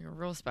 Oh, you're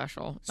real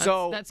special.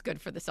 That's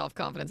good for the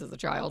self-confidence as a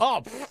child.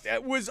 Oh,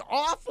 it was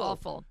awful.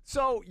 Awful.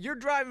 So you're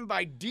driving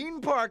by Dean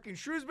Park in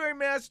Shrewsbury,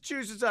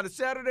 Massachusetts on a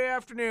Saturday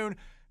afternoon.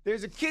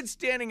 There's a kid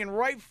standing in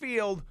right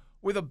field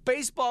with a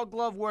baseball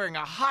glove wearing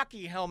a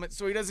hockey helmet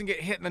so he doesn't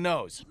get hit in the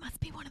nose. He must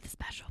be one of the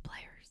special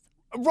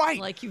players. Right.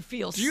 Like you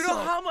feel Do you know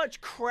how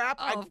much crap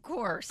I of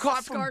course.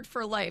 caught Scarred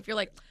for life. You're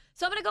like,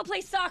 so I'm going to go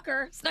play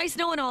soccer. It's nice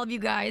knowing all of you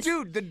guys.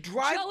 Dude, the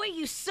drive... Joey,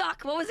 you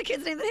suck. What was the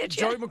kid's name that hit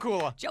you? Joey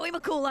McCullough. Joey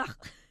McCullough.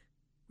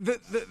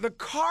 The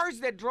cars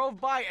that drove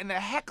by and the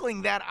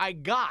heckling that I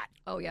got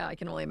Oh, yeah, I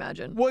can only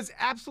imagine. was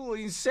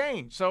absolutely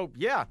insane. So,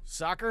 yeah,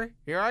 soccer,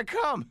 here I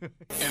come.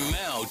 And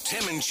now,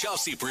 Tim and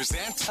Chelsea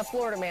present A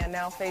Florida man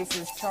now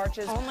faces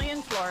charges. Only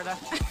in Florida.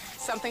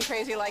 Something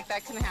crazy like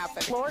that can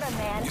happen. Florida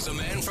man. is a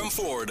man from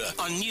Florida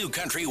on New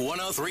Country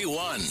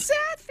 103.1. South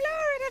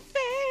Florida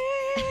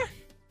Fair.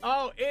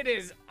 Oh, it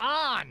is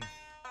on.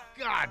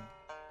 God.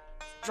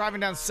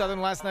 Driving down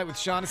Southern last night with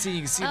Shaughnessy, you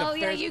can see the Oh,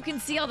 yeah, fair. you can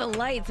see all the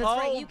lights. That's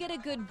right. You get a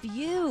good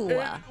view.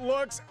 It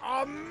looks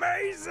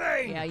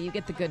amazing. Yeah, you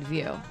get the good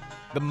view.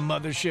 The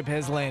mothership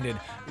has landed.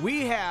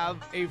 We have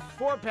a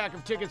 4-pack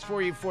of tickets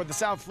for you for the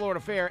South Florida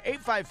Fair,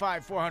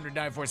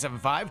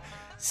 855-400-9475.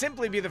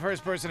 Simply be the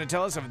first person to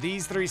tell us of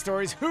these 3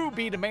 stories. Who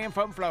be the man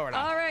from Florida?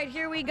 All right,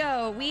 here we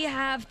go. We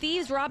have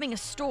thieves robbing a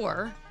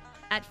store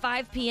at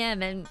 5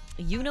 p.m., and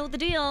you know the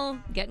deal.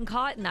 Getting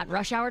caught in that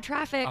rush hour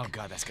traffic. Oh,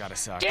 God, that's got to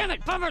suck. Damn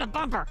it, bumper to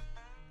bumper.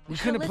 We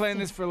couldn't have planned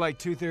this for like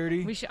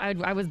 2:30.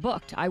 I was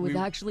booked. I was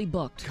actually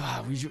booked.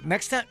 God,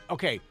 next time.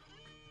 Okay,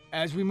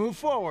 as we move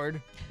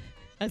forward,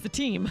 As a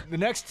team. the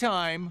next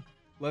time,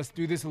 let's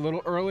do this a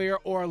little earlier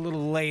or a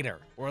little later.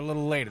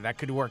 That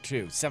could work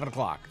too. 7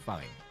 o'clock.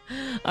 Fine.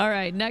 All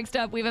right, next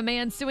up, we have a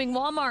man suing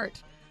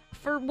Walmart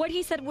for what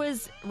he said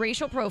was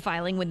racial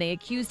profiling when they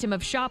accused him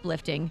of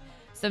shoplifting.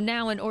 So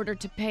now, in order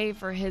to pay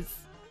for his,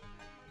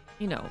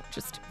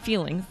 just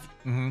feelings,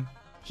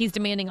 he's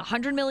demanding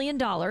 $100 million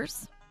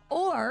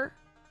or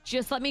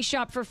just let me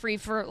shop for free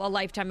for a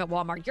lifetime at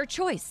Walmart. Your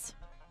choice.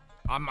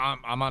 I'm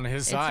on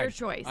his side. It's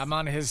your choice. I'm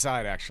on his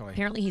side, actually.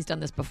 Apparently, he's done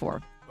this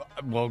before.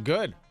 Well,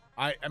 good.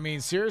 I mean,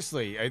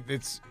 seriously,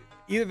 it's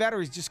either that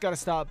or he's just got to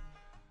stop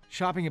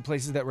shopping at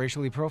places that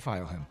racially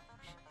profile him.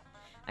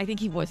 I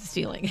think he was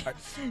stealing.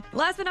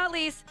 Last but not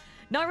least,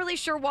 not really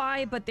sure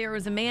why, but there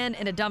was a man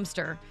in a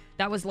dumpster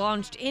that was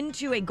launched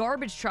into a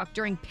garbage truck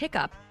during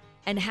pickup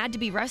and had to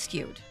be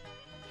rescued.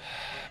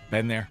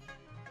 Been there.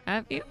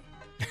 Have you?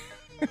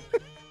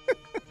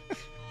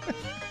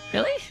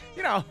 Really?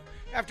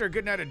 After a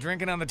good night of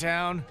drinking on the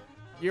town,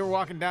 you're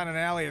walking down an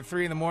alley at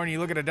 3 a.m, you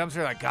look at a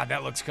dumpster like, God,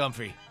 that looks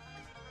comfy.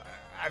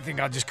 I think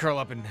I'll just curl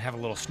up and have a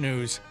little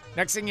snooze.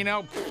 Next thing you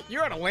know,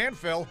 you're at a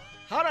landfill.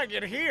 How'd I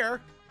get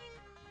here?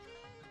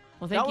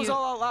 Well, thank That was you.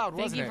 all out loud,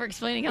 wasn't Thank you it? for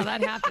explaining how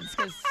that happens,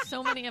 because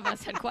so many of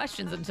us had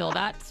questions until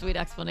that sweet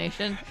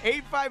explanation.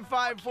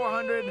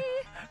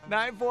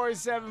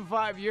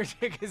 855-400-9475. Your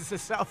tickets to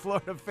South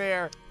Florida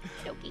Fair.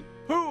 Okey.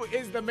 Who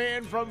is the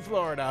man from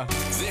Florida?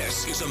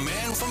 This is a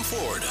man from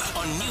Florida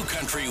on New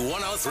Country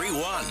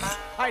 103.1.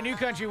 Hi, New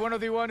Country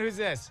 103.1. Who's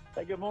this?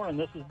 Hey, good morning.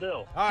 This is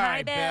Bill. All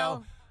Hi, right,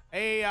 Bill.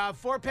 A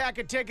 4-pack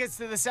of tickets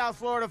to the South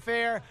Florida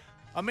Fair.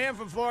 A man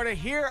from Florida.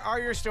 Here are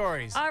your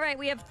stories. All right,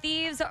 we have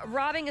thieves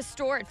robbing a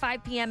store at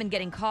 5 p.m. and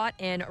getting caught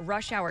in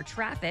rush hour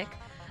traffic.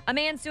 A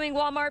man suing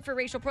Walmart for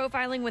racial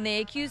profiling when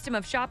they accused him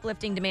of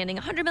shoplifting, demanding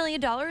 $100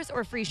 million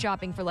or free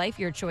shopping for life.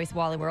 Your choice,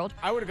 Wally World.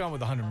 I would have gone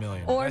with $100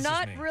 million. Or That's just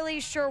not me.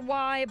 really sure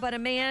why, but a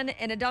man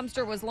in a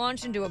dumpster was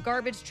launched into a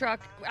garbage truck.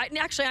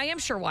 Actually, I am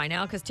sure why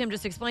now, because Tim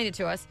just explained it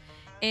to us.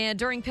 And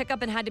during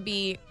pickup and had to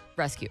be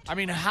rescued. I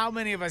mean, how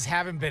many of us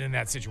haven't been in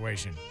that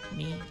situation?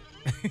 Me.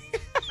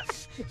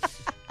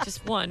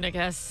 Just one, I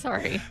guess.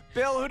 Sorry.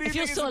 Bill, who do you I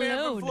feel think is so the man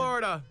alone. from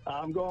Florida?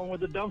 I'm going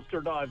with the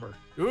dumpster diver.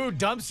 Ooh,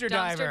 dumpster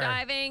diver. Dumpster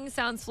diving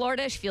sounds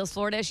Floridish, feels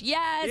Floridish.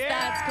 Yes, Yeah,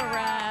 that's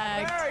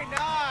correct. Very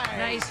nice.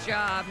 Nice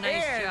job.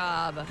 Nice And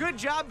job. Good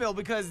job, Bill,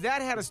 because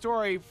that had a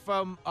story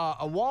from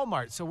a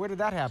Walmart. So where did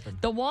that happen?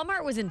 The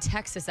Walmart was in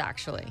Texas,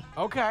 actually.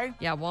 Okay.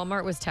 Yeah,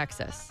 Walmart was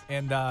Texas.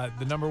 And the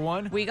number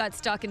one? We got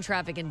stuck in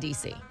traffic in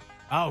D.C.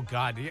 Oh,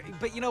 God.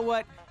 But you know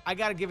what? I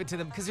got to give it to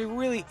them because there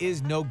really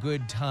is no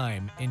good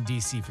time in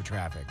D.C. for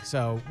traffic.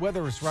 So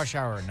whether it's rush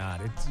hour or not,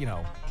 it's,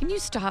 Can you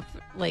stop,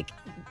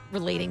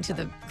 relating to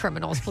the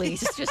criminals,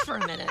 please? Just for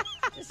a minute.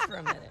 Just for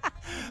a minute.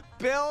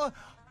 Bill,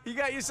 you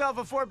got yourself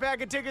a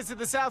 4-pack of tickets to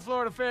the South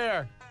Florida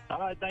Fair. All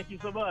right, thank you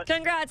so much.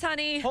 Congrats,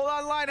 honey. Hold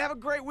on line. Have a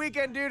great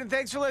weekend, dude, and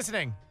thanks for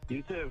listening.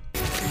 You too.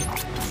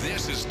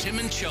 This is Tim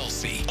and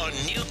Chelsea on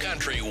New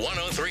Country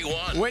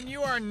 103.1. When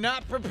you are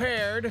not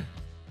prepared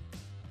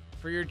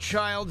for your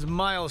child's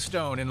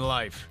milestone in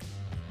life.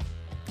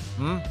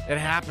 It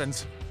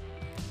happens.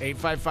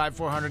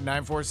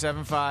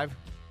 855-400-9475.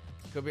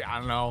 Could be, I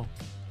don't know,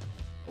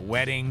 a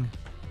wedding,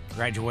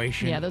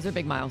 graduation. Yeah, those are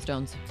big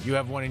milestones. You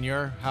have one in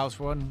your house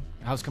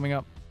coming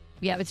up?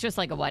 Yeah, it's just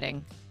like a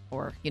wedding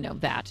or,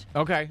 that.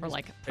 Okay. Or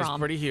like It's prom.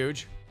 pretty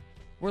huge.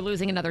 We're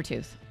losing another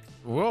tooth.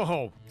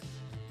 Whoa.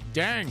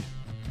 Dang.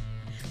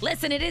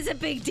 Listen, it is a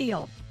big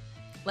deal.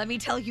 Let me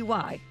tell you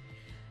why.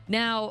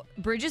 Now,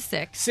 Bridge is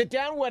 6. Sit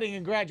down wedding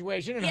and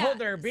graduation and hold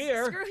their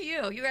beer. Screw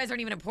you. You guys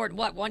aren't even important.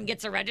 What? One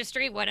gets a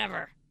registry?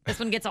 Whatever. This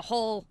one gets a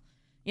whole,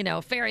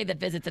 ferry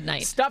that visits at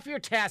night. Stuff your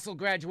tassel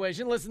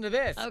graduation. Listen to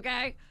this.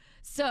 Okay.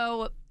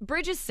 So,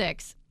 Bridge is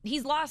 6.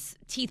 He's lost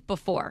teeth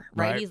before,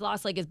 right? He's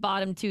lost his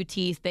bottom 2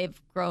 teeth.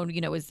 They've grown,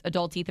 his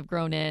adult teeth have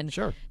grown in.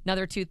 Sure.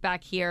 Another tooth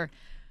back here.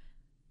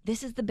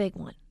 This is the big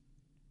one.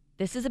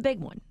 This is a big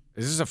one.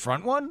 Is this a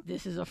front one?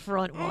 This is a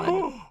front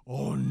one.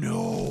 Oh,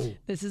 no.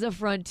 This is a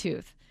front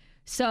tooth.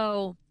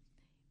 So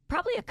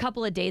probably a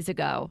couple of days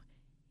ago,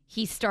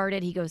 he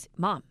goes,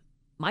 Mom,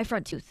 my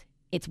front tooth,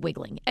 it's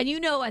wiggling. And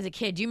as a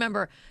kid, you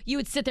remember you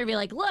would sit there and be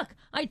like, look,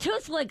 my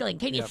tooth's wiggling.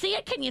 Can you see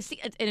it? Can you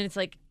see it? And it's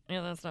like, yeah,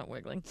 that's not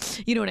wiggling.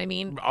 You know what I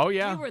mean? Oh,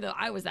 yeah.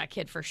 I was that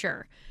kid for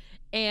sure.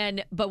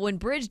 But when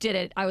Bridge did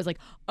it, I was like,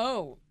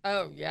 oh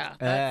yeah,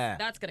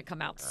 that's going to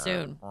come out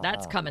soon.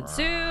 That's coming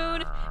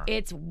soon.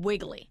 It's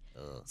wiggly.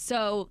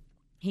 So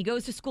he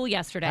goes to school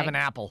yesterday. Have an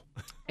apple.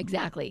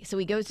 Exactly. So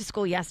he goes to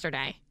school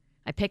yesterday.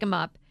 I pick him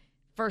up.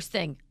 First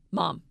thing,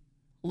 Mom,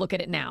 look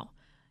at it now.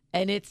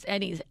 And he's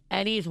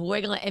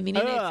wiggling. I mean,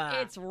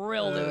 it's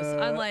real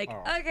loose. I'm like,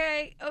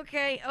 okay.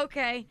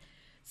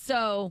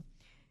 So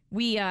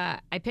I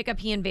pick up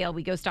he and Vale.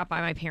 We go stop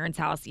by my parents'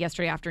 house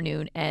yesterday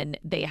afternoon, and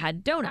they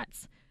had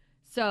donuts.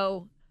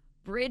 So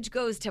Bridge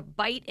goes to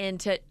bite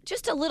into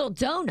just a little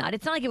donut.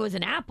 It's not like it was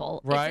an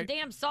apple. Right. It's a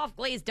damn soft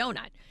glazed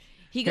donut.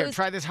 Here,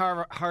 try this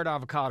hard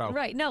avocado.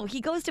 Right. No, he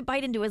goes to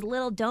bite into his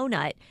little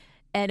donut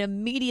and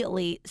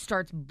immediately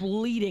starts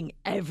bleeding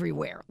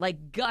everywhere,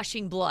 like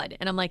gushing blood.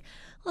 And I'm like,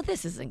 well,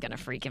 this isn't going to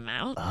freak him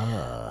out.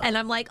 And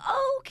I'm like,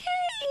 okay.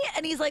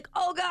 And he's like,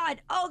 oh,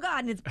 God.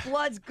 And his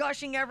blood's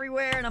gushing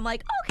everywhere. And I'm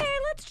like, okay,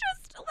 let's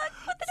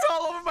put the It's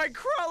all over my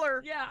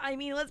cruller. Yeah,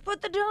 let's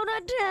put the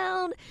donut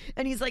down.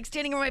 And he's like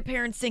standing where my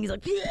parents sing. He's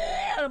like,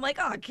 yeah. And I'm like,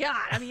 oh,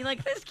 God.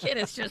 This kid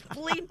is just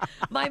bleeding.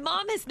 My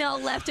mom has now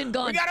left and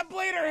gone. We got a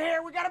bleeder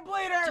here.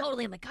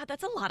 Totally. I'm like, God,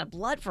 that's a lot of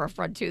blood for a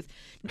front tooth.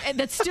 And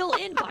that's still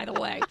in, by the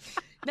way.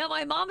 Now,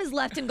 my mom has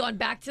left and gone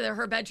back to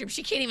her bedroom.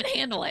 She can't even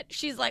handle it.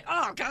 She's like,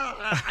 oh, God.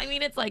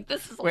 It's like,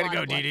 this is a Way lot to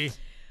go, of blood. Dee Dee.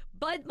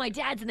 But my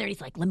dad's in there, and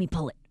he's like, let me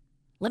pull it.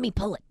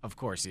 Of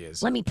course he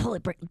is. Let me pull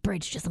it,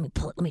 Bridge. Just let me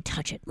pull it. Let me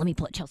touch it. Let me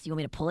pull it. Chelsea, you want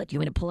me to pull it? You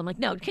want me to pull it? I'm like,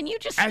 no, can you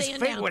just stand down? As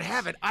fate would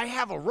have it, I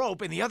have a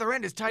rope, and the other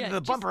end is tied to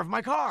the bumper of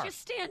my car.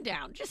 Just stand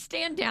down. Just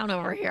stand down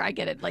over here. I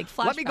get it. Like,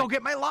 flashbacks. Let me go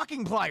get my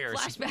locking pliers.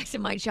 Flashbacks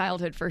in my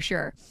childhood for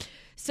sure.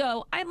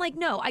 So I'm like,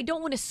 no, I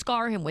don't want to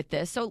scar him with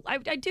this. So I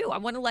do. I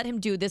want to let him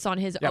do this on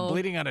his own. Yeah,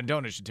 bleeding on a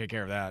donut should take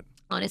care of that.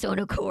 On his own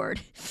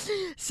accord.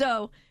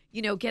 So,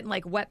 getting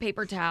like wet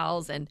paper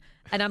towels and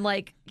I'm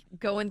like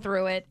going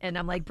through it and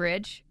I'm like,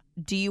 Bridge,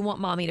 do you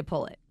want mommy to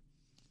pull it?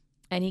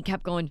 And he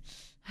kept going.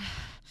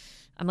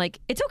 I'm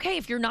like, it's okay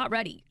if you're not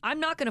ready. I'm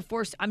not going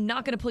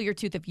to pull your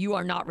tooth if you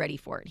are not ready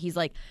for it. He's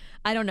like,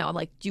 I don't know. I'm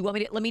like, do you want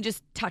me to, let me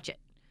just touch it.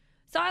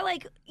 So I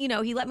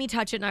he let me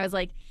touch it and I was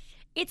like,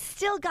 it's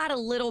still got a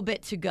little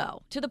bit to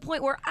go to the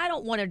point where I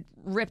don't want to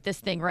rip this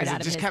thing right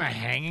out of his hand. Is it just kind of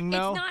hanging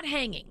though? It's not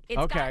hanging.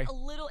 It's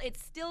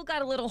still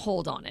got a little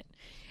hold on it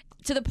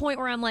to the point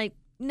where I'm like,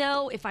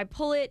 no, if I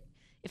pull it,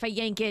 if I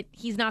yank it,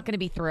 he's not going to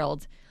be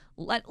thrilled.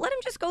 Let him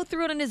just go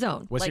through it on his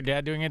own. What's your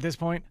dad doing at this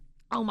point?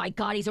 Oh my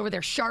God, he's over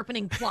there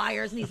sharpening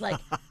pliers and he's like,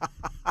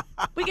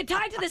 we can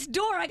tie it to this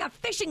door. I got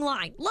fishing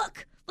line.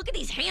 Look at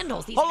these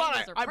handles. These Hold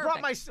handles on, are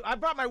perfect. I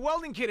brought my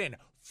welding kit in.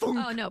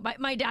 Foonk. Oh no,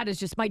 my dad was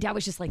just like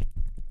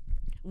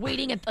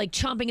waiting at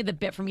chomping at the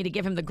bit for me to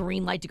give him the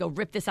green light to go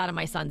rip this out of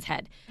my son's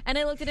head. And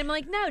I looked at him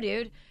like, no,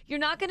 dude, you're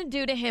not going to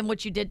do to him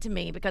what you did to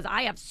me because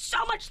I have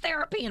so much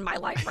therapy in my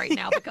life right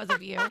now because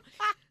of you.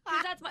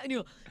 Because that's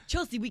my,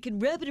 Chelsea, we can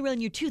wrap it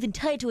around your tooth and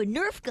tie it to a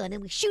Nerf gun,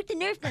 and we shoot the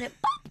Nerf gun and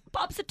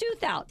pops a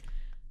tooth out.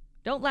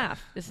 Don't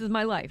laugh. This is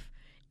my life.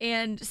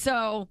 And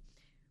so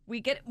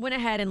we went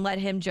ahead and let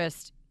him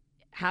just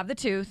have the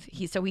tooth.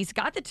 He's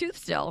got the tooth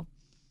still.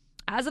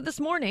 As of this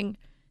morning,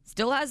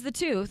 still has the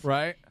tooth.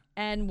 Right.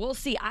 And we'll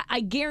see.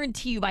 I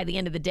guarantee you by the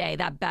end of the day,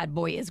 that bad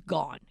boy is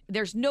gone.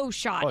 There's no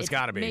shot it's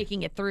gotta be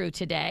making it through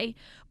today.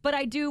 But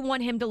I do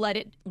want him to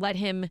let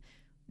him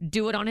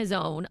do it on his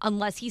own,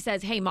 unless he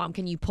says, hey, Mom,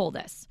 can you pull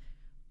this?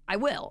 I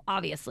will,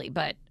 obviously,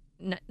 but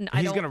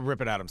he's going to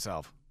rip it out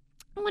himself.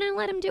 I want to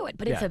let him do it.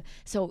 But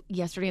so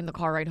yesterday in the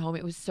car ride home,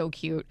 it was so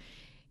cute.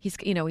 He's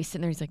sitting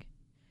there, he's like,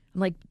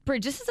 I'm like,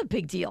 Bridge, this is a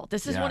big deal.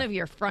 This is one of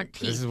your front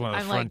teeth. This is one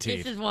of the front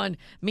teeth. This is one.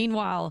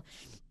 Meanwhile,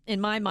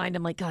 in my mind,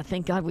 I'm like, God,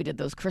 thank God we did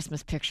those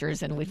Christmas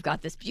pictures and we've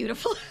got this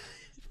beautiful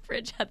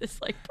Bridge had this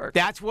perfect.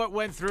 That's what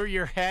went through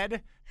your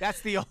head?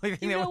 That's the only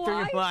thing that went through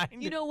your mind?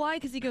 You know why?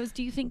 Because he goes,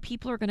 do you think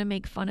people are going to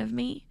make fun of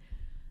me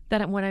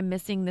when I'm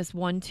missing this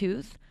one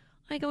tooth?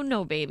 I go,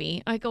 no,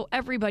 baby. I go,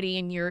 everybody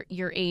in your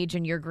age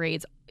and your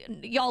grades,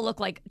 y'all look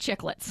like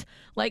chiclets.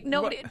 Like,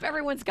 nobody,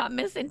 everyone's got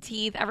missing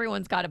teeth.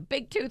 Everyone's got a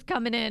big tooth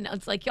coming in.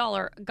 It's like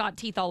y'all got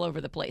teeth all over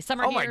the place. Some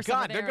are oh, here, my some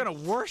God. are They're going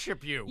to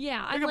worship you.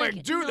 Yeah. They're going to be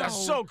like, dude,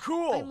 that's so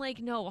cool. I'm like,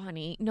 no,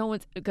 honey. No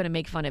one's going to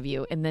make fun of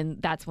you. And then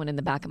that's when in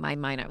the back of my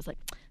mind, I was like,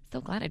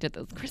 so glad I did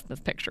those Christmas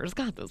pictures.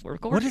 God, those were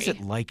gorgeous. What is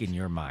it like in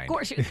your mind?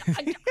 Gorgeous.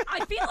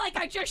 I feel like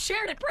I just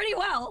shared it pretty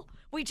well.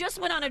 We just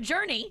went on a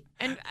journey,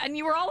 and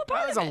you were all a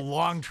part of it. That was a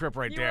long trip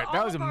right there.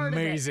 That was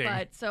amazing.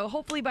 But so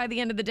hopefully by the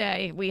end of the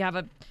day, we have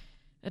a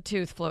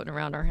tooth floating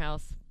around our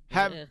house.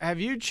 Have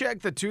you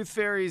checked the Tooth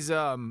Fairy's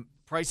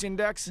price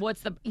index?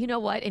 You know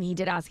what? And he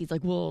did ask. He's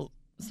like, well,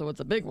 so it's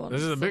a big one.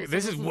 This is the big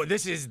one.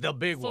 This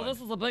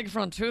is a big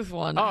front tooth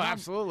one. Oh,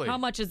 absolutely. How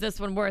much is this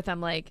one worth?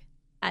 I'm like,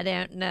 I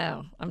don't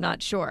know. I'm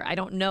not sure. I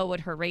don't know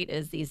what her rate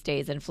is these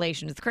days.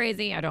 Inflation is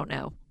crazy. I don't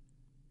know.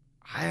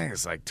 I think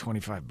it's like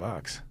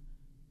 $25.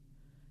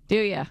 Do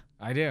you?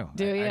 I do.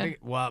 Do you?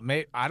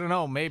 I don't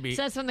know. Maybe.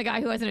 Says from the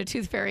guy who hasn't a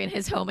tooth fairy in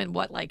his home in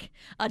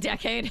a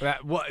decade?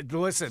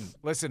 Listen.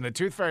 The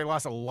Tooth Fairy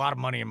lost a lot of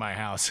money in my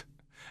house.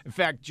 In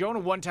fact, Jonah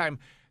one time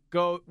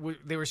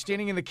they were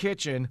standing in the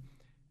kitchen,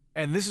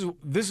 and this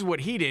is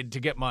what he did to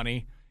get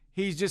money.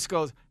 He just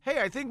goes,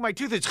 "Hey, I think my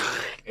tooth is,"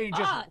 and he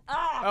just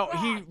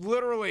he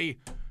literally,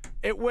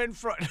 it went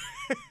from.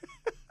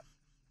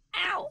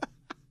 Ow!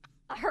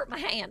 I hurt my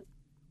hand.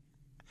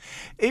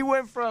 He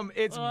went from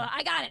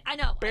I got it. I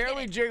know.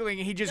 Barely jiggling,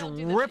 and he just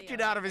ripped it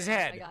out of his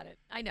head. I got it.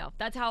 I know.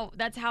 That's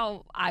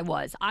how I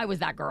was. I was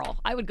that girl.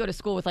 I would go to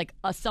school with like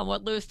a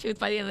somewhat loose tooth.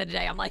 By the end of the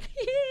day, I'm like,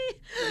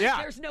 yeah.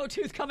 There's no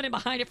tooth coming in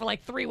behind it for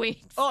like 3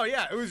 weeks. Oh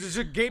yeah, it was just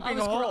a gaping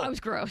hole. I was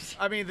gross.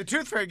 I mean, the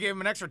Tooth Fairy gave him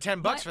an extra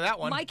 $10 for that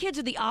one. My kids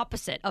are the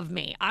opposite of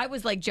me. I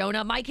was like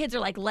Jonah. My kids are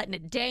like letting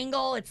it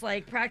dangle. It's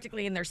like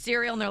practically in their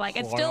cereal, and they're like,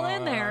 it's still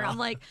in there. I'm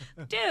like,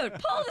 dude,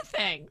 pull the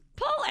thing.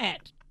 Pull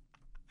it.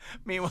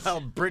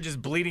 Meanwhile, Bridge is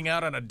bleeding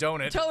out on a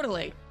donut.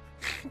 Totally.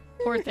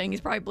 Poor thing. He's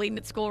probably bleeding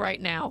at school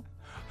right now.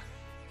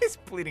 He's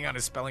bleeding on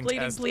his spelling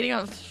test. Bleeding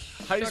on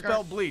How do you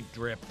spell bleed?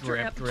 Drip.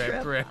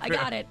 I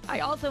got it. I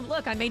also,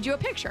 look, I made you a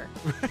picture.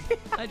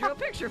 I drew a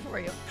picture for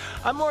you.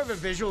 I'm more of a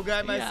visual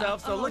guy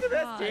myself, so look at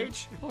that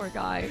stage. Poor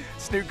guy.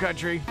 Snoot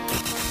Country.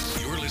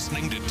 You're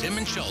listening to Tim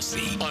and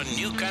Chelsea on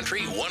New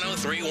Country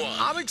 103.1.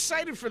 I'm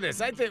excited for this.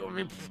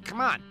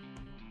 Come on.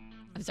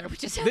 I'm sorry,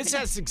 this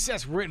has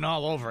success written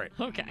all over it.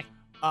 Okay.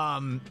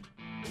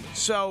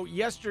 So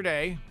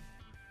yesterday,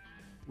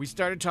 we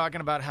started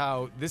talking about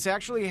how this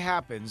actually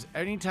happens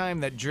anytime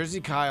that Jersey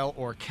Kyle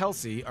or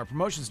Kelsey, our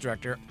promotions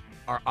director,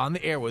 are on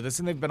the air with us,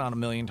 and they've been on a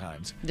million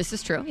times. This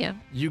is true, yeah.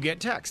 You get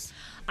texts.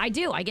 I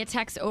do. I get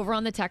texts over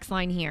on the text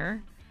line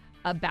here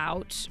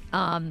about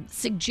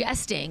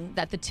suggesting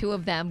that the two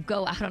of them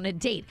go out on a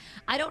date.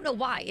 I don't know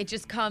why. It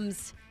just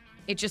comes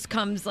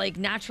like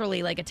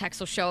naturally, like a text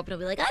will show up and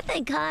it'll be like, I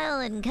think Kyle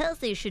and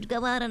Kelsey should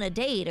go out on a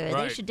date, or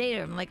they should date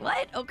her. I'm like,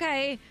 what?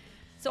 Okay.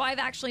 So I've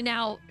actually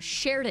now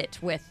shared it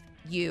with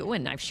you,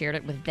 and I've shared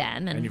it with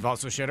Ben. And you've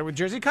also shared it with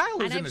Jersey Kyle,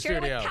 who's in the studio.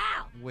 And I've shared it with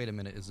Kyle. Wait a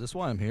minute. Is this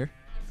why I'm here?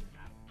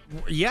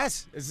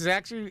 Yes. This is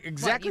actually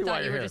exactly why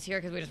you're here. You thought you were just here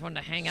because we just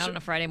wanted to hang out on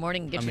a Friday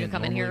morning and get you to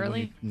come in here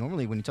early?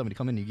 Normally when you tell me to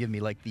come in, you give me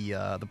like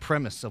the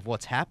premise of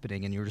what's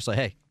happening, and you were just like,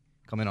 hey,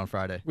 come in on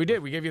Friday. We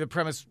did. We gave you the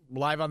premise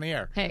live on the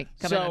air. Hey,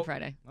 come in on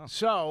Friday.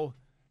 So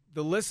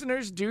the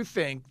listeners do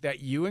think that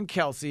you and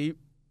Kelsey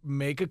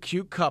make a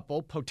cute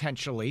couple,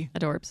 potentially.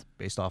 Adorbs.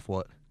 Based off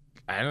what?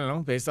 I don't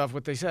know. Based off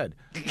what they said.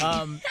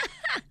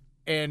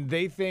 And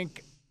they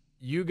think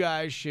you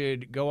guys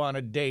should go on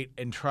a date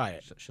and try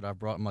it. Should I have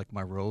brought him like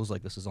my rose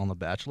like this is on The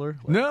Bachelor?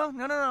 Like,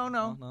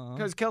 no.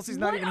 Because Kelsey's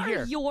not even here.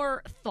 What are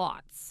your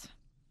thoughts?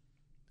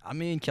 I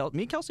mean,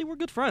 me and Kelsey, we're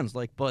good friends,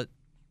 but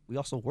we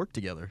also work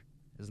together.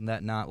 Isn't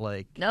that not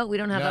like... No, we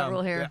don't have that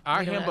rule here.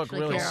 Our handbook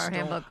really...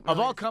 Of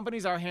all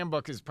companies, our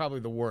handbook is probably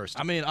the worst.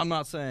 I mean, I'm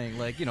not saying,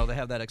 they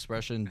have that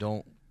expression,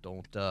 don't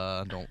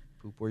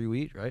poop where you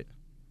eat, right?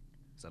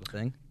 Is that a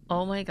thing?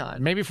 Oh, my God.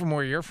 Maybe from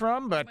where you're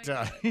from, but...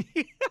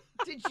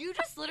 Did you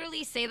just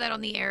literally say that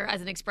on the air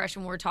as an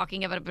expression when we're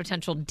talking about a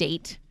potential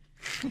date?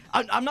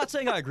 I'm not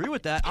saying I agree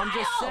with that. I'm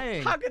just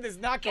saying. How could this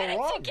not go Get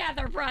wrong? it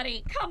together,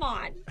 buddy. Come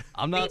on.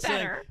 I'm not Be saying.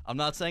 better. I'm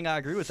not saying I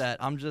agree with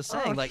that. I'm just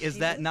saying, is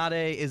that not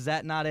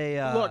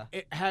a?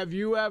 Look, have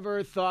you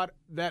ever thought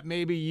that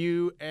maybe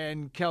you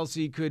and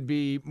Kelsey could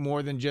be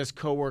more than just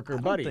coworker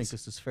buddies? I don't think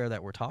this is fair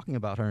that we're talking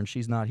about her and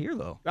she's not here,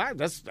 though. Hey,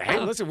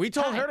 listen, we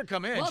told her to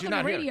come in. Welcome She's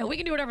not to radio. here. We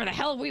can do whatever the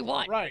hell we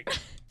want. Right.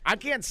 I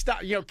can't stop.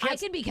 I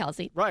can be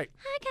Kelsey. Right.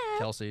 Hi, Kel.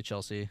 Kelsey,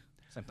 Chelsea,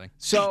 same thing.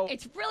 So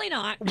it's really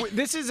not.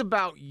 This is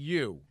about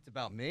you. It's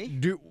about me.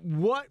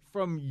 What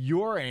from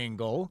your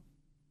angle?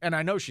 And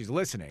I know she's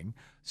listening.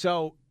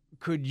 So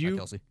could you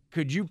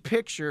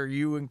picture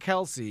you and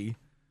Kelsey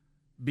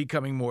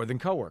becoming more than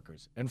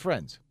coworkers and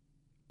friends?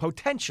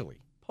 Potentially.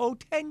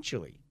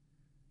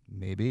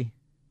 Maybe.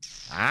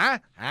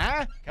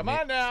 Come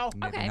on now.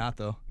 Maybe not,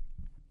 though.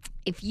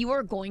 If you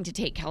are going to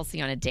take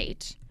Kelsey on a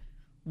date,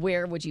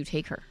 where would you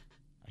take her?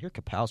 I hear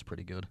Kapow's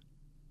pretty good.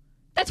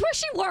 That's where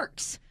she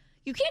works.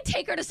 You can't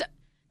take her to...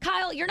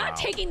 Kyle, you're not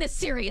taking this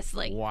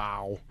seriously.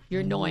 Wow.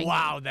 You're annoying.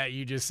 Wow, that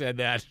you just said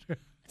that.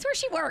 That's where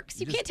she works.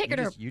 You can't take her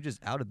to... You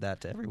just outed that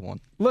to everyone.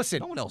 Listen.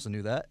 No one else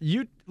knew that.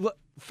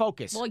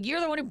 Focus. Well,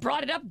 you're the one who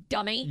brought it up,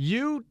 dummy.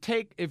 You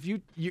take... By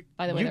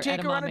the way, you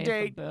take her on a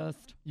date.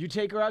 Best. You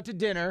take her out to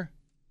dinner.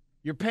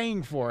 You're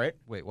paying for it.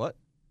 Wait, what?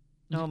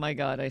 Oh, my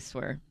God, I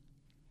swear.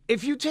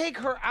 If you take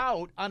her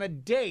out on a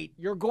date,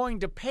 you're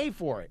going to pay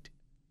for it.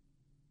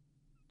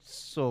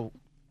 So,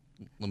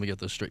 let me get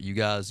this straight. You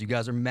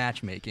guys are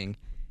matchmaking.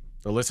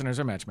 The listeners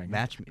are matchmaking.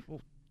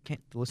 Well, the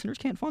listeners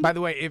can't fund it? By the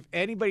way, if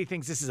anybody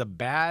thinks this is a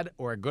bad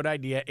or a good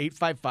idea,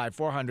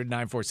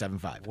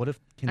 855-400-9475. What if...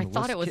 I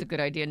thought it was a good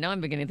idea. Now I'm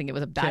beginning to think it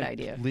was a bad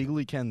idea.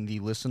 Legally, can the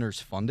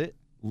listeners fund it?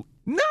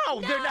 No,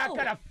 they're not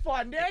going to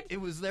fund it. It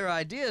was their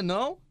idea,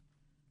 no?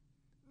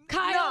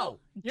 Kyle, no,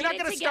 you're not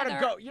going to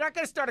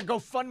start a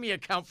GoFundMe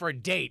account for a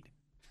date.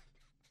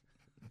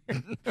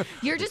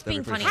 You're just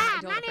being funny.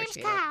 Hi, my name's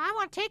Kyle. I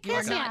want to take You're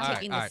Kelsey not out.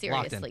 taking this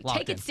seriously.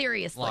 Take it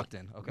seriously. Locked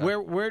in. Okay.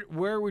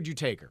 Where would you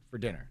take her for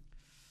dinner?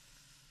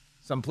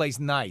 Someplace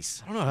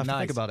nice. I don't know. I'd have to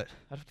think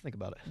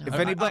about it. If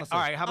anybody, all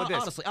right, how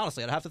about this?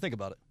 Honestly, I'd have to think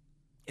about it.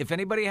 If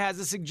anybody has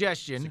a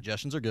suggestion,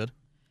 suggestions are good.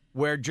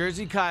 Where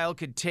Jersey Kyle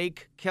could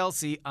take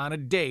Kelsey on a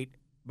date.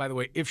 By the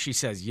way, if she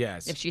says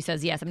yes. If she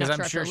says yes, I'm not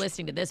sure if you're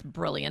listening to this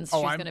brilliance. She's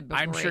going to agree.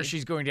 I'm sure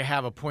she's going to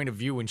have a point of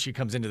view when she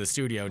comes into the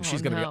studio, and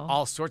she's going to be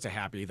all sorts of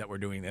happy that we're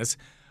doing this.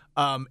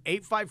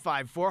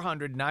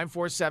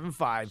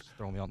 855-400-9475.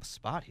 Throwing me on the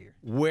spot here.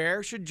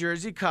 Where should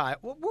Jersey Kyle?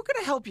 Well, we're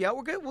going to help you out.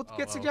 We'll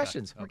get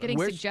suggestions. Okay. We're getting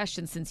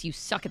suggestions since you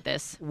suck at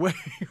this.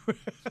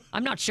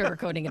 I'm not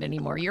sugarcoating it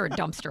anymore. You're a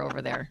dumpster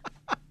over there.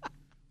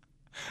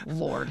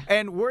 Lord.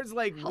 And words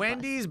like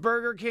Wendy's,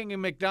 Burger King,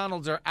 and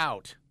McDonald's are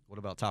out. What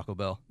about Taco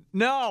Bell?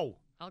 No.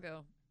 I'll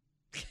go.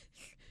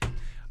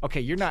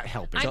 Okay, you're not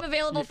helping. I'm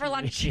available for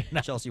lunch.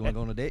 Chelsea, you want to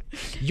go on a date?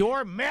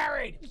 You're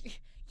married.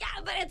 Yeah,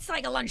 but it's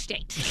like a lunch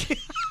date.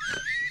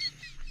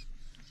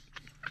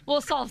 We'll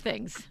solve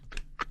things.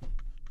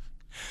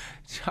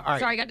 All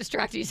right. Sorry, I got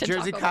distracted. You said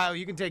Jersey Taco Kyle, Bell.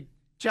 you can take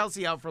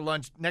Chelsea out for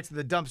lunch next to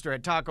the dumpster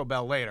at Taco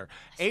Bell later.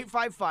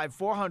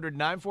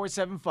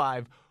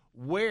 855-400-9475.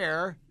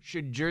 Where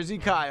should Jersey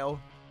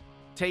Kyle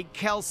take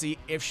Kelsey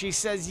if she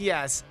says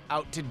yes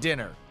out to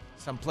dinner?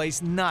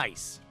 Someplace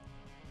nice.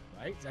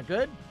 Right? Is that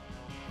good?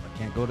 If I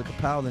can't go to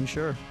Kapow, then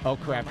sure. Oh,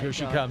 crap. Here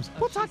she comes.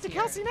 We'll talk to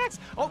Kelsey next.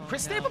 Oh,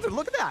 Chris Stapleton,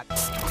 look at that.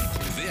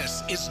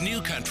 This is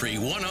New Country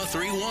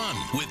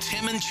 103.1 with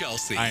Tim and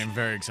Chelsea. I am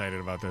very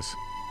excited about this.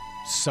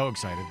 So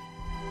excited.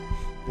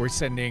 We're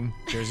sending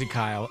Jersey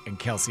Kyle and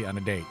Kelsey on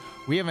a date.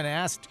 We haven't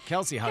asked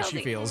Kelsey how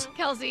she feels.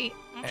 Kelsey,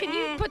 can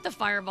you put the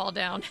fireball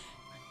down?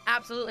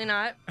 Absolutely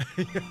not.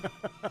 Literally,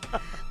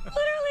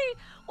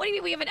 what do you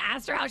mean we haven't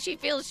asked her how she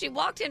feels? She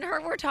walked in,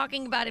 heard we're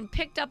talking about, and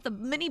picked up the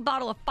mini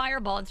bottle of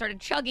Fireball and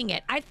started chugging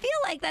it. I feel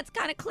like that's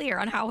kind of clear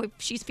on how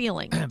she's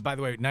feeling. By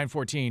the way,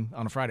 9:14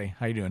 on a Friday.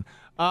 How you doing?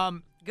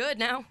 Good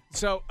now.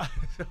 So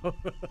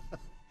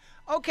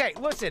okay,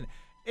 listen.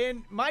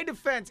 In my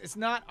defense, it's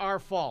not our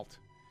fault.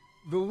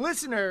 The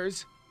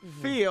listeners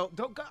feel,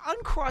 don't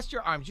uncross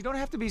your arms. You don't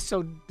have to be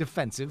so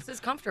defensive. This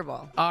is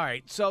comfortable. All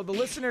right. So the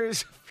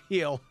listeners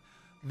feel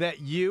that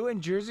you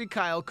and Jersey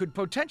Kyle could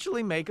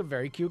potentially make a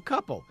very cute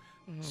couple.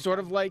 Sort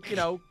of like,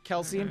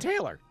 Kelsey and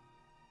Taylor.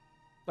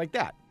 Like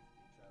that.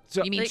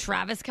 So you mean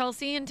Travis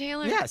Kelsey and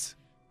Taylor? Yes.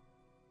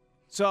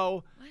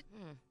 So what?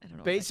 I don't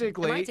know.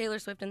 Basically, am I Taylor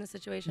Swift in this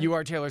situation? You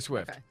are Taylor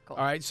Swift. Okay, cool.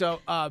 All right. So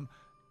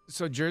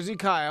so Jersey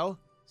Kyle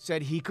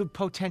said he could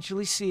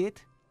potentially see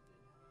it.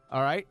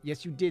 All right.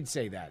 Yes, you did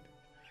say that.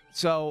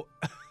 So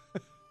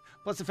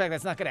plus the fact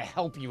that's not going to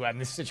help you in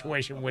this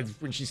situation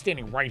when she's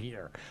standing right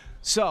here.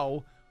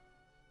 So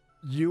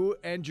you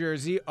and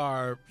Jersey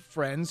are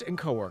friends and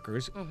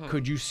coworkers.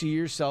 Could you see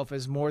yourself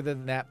as more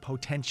than that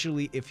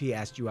potentially if he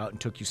asked you out and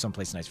took you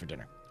someplace nice for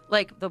dinner?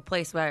 Like the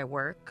place where I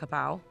work,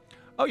 Kapow.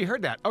 Oh, you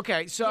heard that.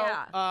 Okay, so...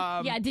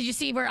 Yeah, did you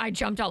see where I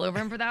jumped all over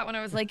him for that when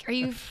I was like, are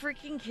you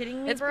freaking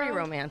kidding me, It's bro? pretty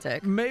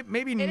romantic.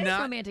 Maybe It not.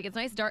 is romantic. It's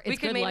nice dark. It's We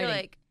could good maybe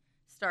lighting.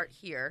 start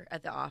here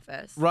at the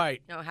office. Right.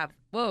 Have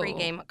Whoa.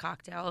 pre-game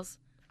cocktails.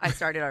 I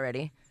started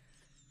already.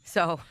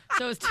 So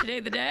is today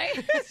the day?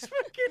 It's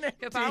freaking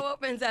empty. Kapow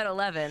opens at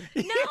 11.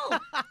 No,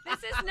 this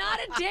is not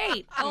a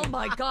date. Oh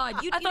my God!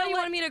 I thought you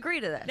wanted me to agree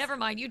to this. Never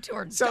mind. You two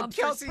are So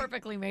dumpsters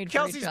perfectly made for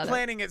Kelsey's each other.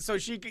 planning it so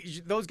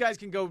those guys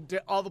can go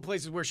to all the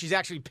places where she's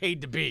actually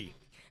paid to be.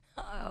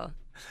 Oh,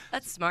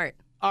 that's smart.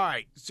 All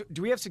right. So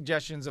do we have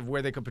suggestions of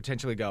where they could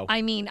potentially go?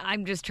 I mean,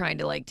 I'm just trying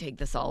to take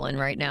this all in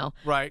right now.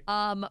 Right.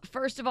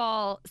 First of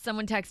all,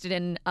 someone texted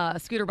in.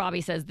 Scooter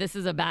Bobby says this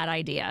is a bad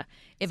idea.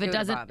 If it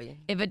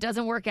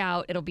doesn't work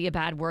out, it'll be a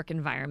bad work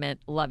environment.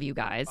 Love you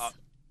guys. Damn,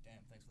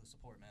 thanks for the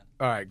support, man.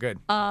 All right. Good.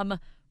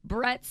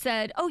 Brett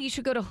said, "Oh, you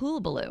should go to Hula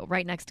Baloo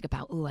right next to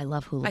Kapow." Ooh, I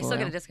love Hula Baloo. I still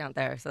get a discount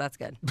there, so that's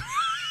good.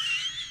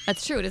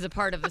 That's true. It is a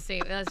part of the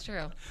same. That's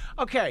true.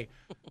 Okay.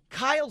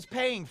 Kyle's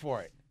paying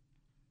for it.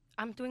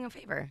 I'm doing a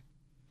favor.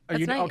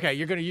 Nice. Okay,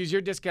 you're going to use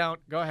your discount.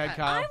 Go ahead,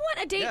 Kyle. I want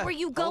a date where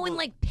you go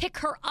and pick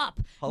her up.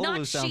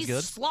 Not she's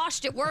good.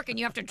 sloshed at work and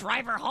you have to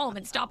drive her home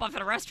and stop off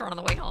at a restaurant on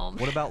the way home.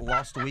 What about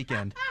Lost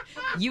Weekend?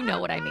 You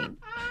know what I mean.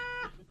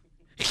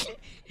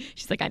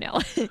 She's like, I know.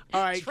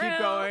 All right, True. keep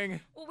going.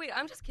 Well, wait,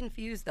 I'm just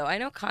confused though. I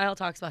know Kyle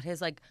talks about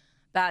his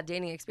bad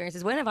dating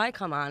experiences. When have I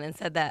come on and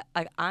said that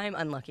I'm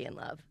unlucky in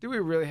love? Do we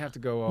really have to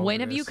go over When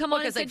have this? you come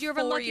on and said you were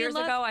 4 unlucky years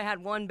in love? ago, I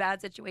had one bad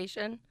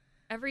situation.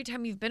 Every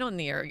time you've been on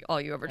the air, all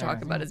you ever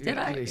talk about is did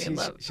I in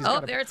love? she's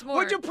got There it's more.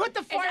 Would you put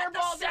the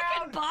fireball Is that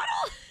the second down?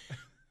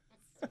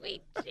 bottle?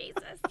 Sweet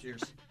Jesus.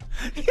 Cheers.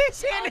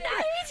 He's Oh, now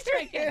he's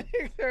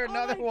drinking.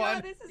 another Oh my one.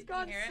 God, this has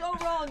gone so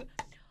wrong.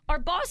 Our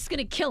boss is going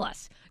to kill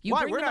us. You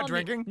Why? bring We're them not on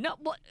drinking. No,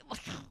 what?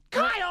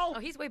 Kyle! Oh,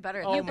 he's way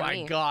better Oh than my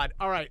me. God.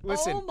 All right,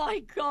 listen. Oh my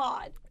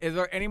God. Is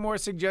there any more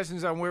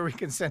suggestions on where we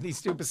can send these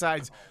two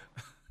besides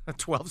a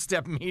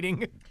 12-step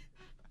meeting?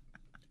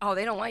 Oh,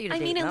 they don't want you to I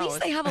date mean, at those.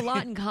 least they have a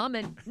lot in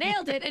common.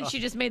 Nailed it, and she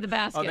just made the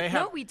basket. they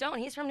have- No, we don't.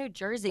 He's from New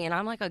Jersey, and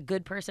I'm a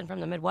good person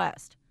from the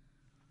Midwest.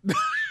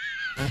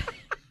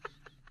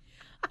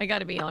 I got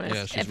to be honest.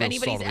 Yeah, she's if real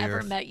anybody's salt of the ever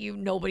earth. met you,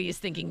 nobody is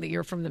thinking that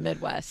you're from the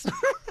Midwest.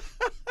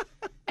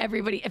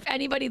 If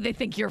anybody, they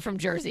think you're from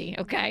Jersey,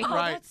 okay? Oh,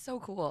 Right. that's so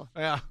cool.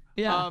 Yeah.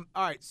 Yeah. All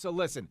right, so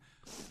listen.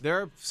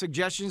 There are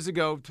suggestions to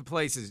go to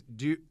places.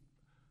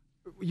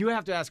 You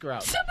have to ask her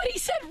out. Somebody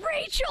said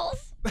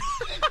Rachel's.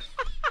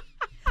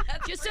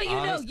 Just so you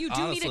know, you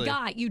do need a honestly.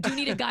 guy. You do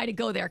need a guy to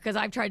go there because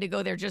I've tried to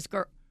go there just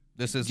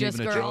This isn't Just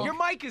even a girl. joke. Your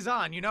mic is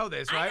on. You know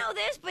this, right? I know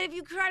this, but if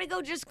you try to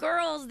go just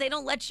girls, they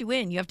don't let you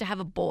in. You have to have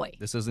a boy.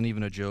 This isn't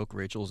even a joke.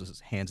 Rachel's is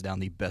hands down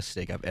the best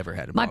steak I've ever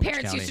had in My Palm Beach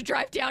parents County. used to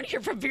drive down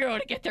here from Vero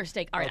to get their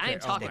steak. All right, I am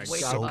talking my way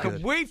God. too So much. good.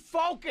 Can we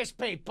focus,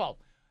 people?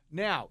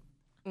 Now,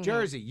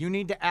 Jersey, you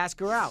need to ask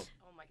her out.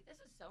 Oh my, this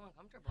is so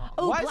uncomfortable.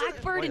 Oh, Why is it-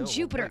 Blackbird and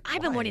Jupiter.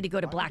 I've been wanting to go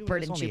to Why are we doing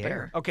Blackbird this and on the Jupiter.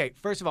 air? Okay,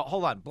 first of all,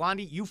 hold on.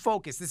 Blondie, you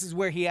focus. This is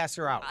where he asks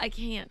her out. I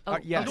can't.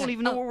 yes. I don't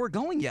even know where we're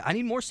going yet. I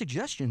need more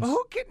suggestions.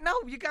 Who can? No,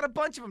 you got a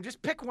bunch of them.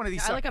 Just pick one of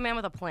these. I like a man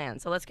with a plan,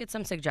 so let's get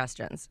some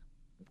suggestions.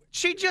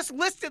 She just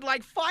listed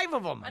like 5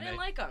 of them. I didn't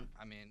like them.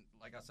 I mean,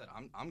 like I said,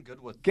 I'm good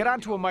with. Get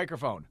onto a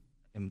microphone.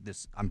 And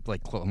this, I'm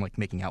like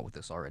making out with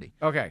this already.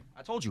 Okay.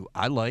 I told you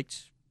I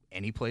liked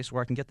any place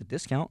where I can get the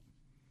discount.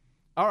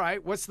 All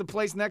right. What's the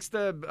place next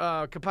to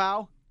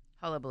Kapow?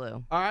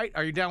 Hullabaloo. All right.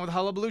 Are you down with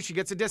Hullabaloo? She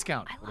gets a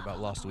discount. What about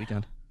Lost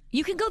Weekend?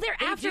 You can go there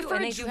They after do, for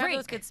and a they do have those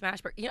drink. good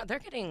smash burgers. They're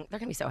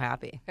gonna be so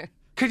happy.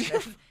 Could you?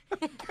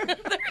 They're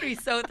gonna be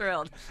so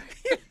thrilled.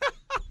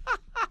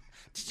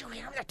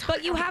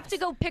 But you have to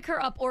go pick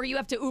her up, or you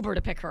have to Uber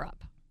to pick her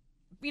up.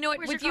 You know what?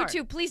 Where's With your you car?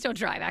 two, please don't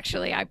drive.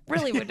 Actually, I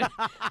really would.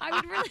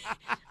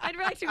 I'd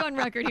like to go on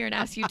record here and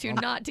ask you two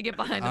not to get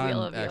behind the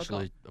wheel of I'm a vehicle.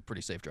 actually a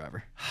pretty safe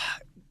driver.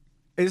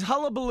 Is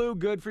Hullabaloo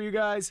good for you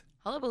guys?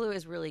 Hullabaloo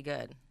is really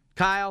good.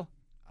 Kyle?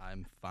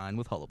 I'm fine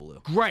with Hullabaloo.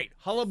 Great.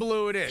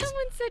 Hullabaloo it is.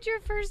 Someone said your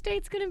first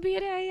date's gonna be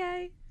at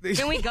AA.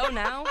 Can we go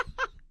now?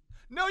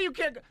 No, you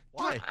can't.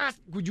 Why?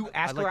 Would you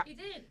ask her out? He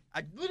did.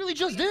 I literally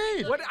just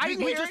did. What? I We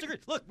didn't hear just it. agreed.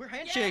 Look, we're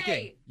handshaking.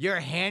 Yay. You're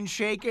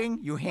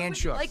handshaking? You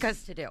handshook. Like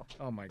us to do.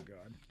 Oh, my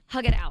God.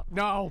 Hug it out.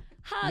 No.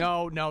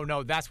 Hug.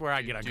 No. That's where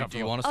I get uncomfortable. Do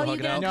you want us to Oh, hug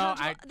you it out? gonna No,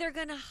 cuddle? They're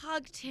gonna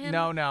hug Tim.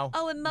 No.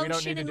 Oh, We don't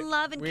emotion need to and do-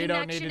 love and we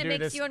don't need connection. to It do makes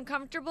this. you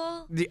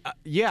uncomfortable.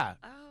 Yeah.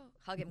 Oh,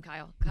 hug him,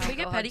 Kyle. Can Kyle, we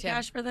get go petty hug Tim.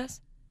 cash for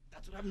this?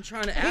 That's what I've been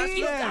trying to ask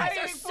You them. guys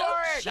are so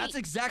cheap. That's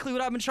exactly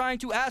what I've been trying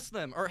to ask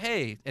them. Or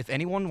hey, if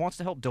anyone wants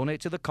to help donate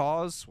to the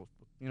cause,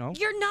 you know.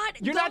 You're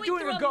not You're going not doing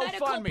through a a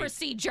medical GoFundMe.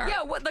 procedure.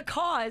 Yeah, what the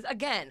cause?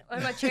 Again,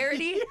 I'm a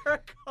charity.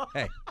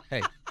 Hey,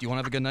 do you want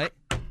to have a good night?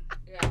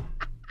 Yeah.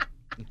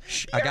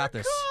 Shh, I got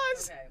this.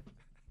 Cause.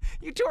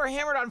 You two are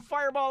hammered on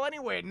Fireball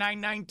anyway at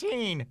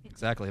 9:19.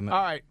 Exactly. All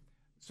right.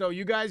 So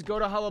you guys go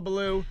to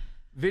Hullabaloo,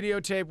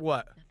 videotape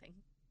what? Nothing.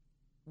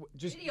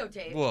 Just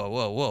Videotape.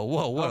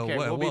 Whoa. okay.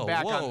 We'll be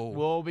back. Whoa.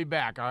 We'll be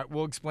back. All right.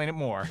 We'll explain it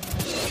more.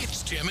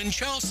 It's Tim and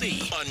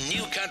Chelsea on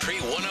New Country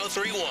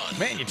 103.1.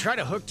 Man, you try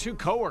to hook 2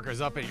 coworkers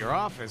up at your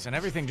office, and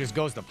everything just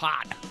goes to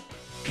pot.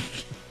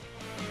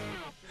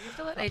 You have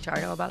to let HR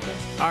know about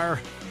this. Our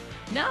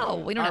No,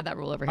 we don't have that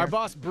rule over here. Our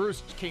boss,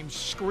 Bruce, came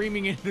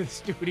screaming into the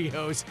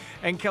studios,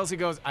 and Kelsey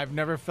goes, I've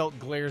never felt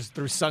glares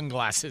through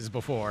sunglasses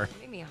before.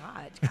 It made me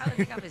hot. Kyle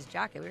took off his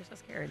jacket. We were so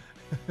scared.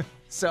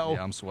 So,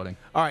 yeah, I'm sweating.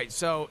 All right,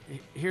 so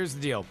here's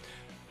the deal.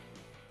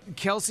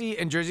 Kelsey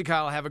and Jersey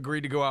Kyle have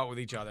agreed to go out with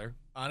each other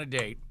on a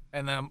date.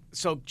 And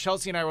so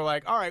Chelsea and I were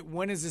like, all right,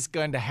 when is this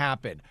going to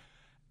happen?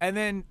 And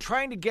then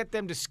trying to get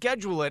them to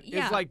schedule it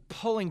is like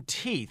pulling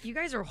teeth. You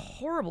guys are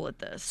horrible at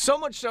this. So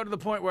much so to the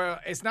point where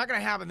it's not going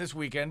to happen this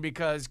weekend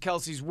because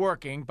Kelsey's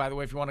working. By the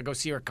way, if you want to go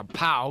see her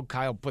kapow,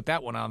 Kyle put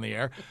that one on the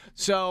air.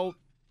 So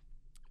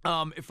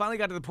it finally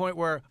got to the point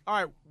where,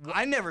 all right.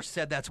 I never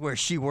said that's where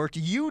she worked.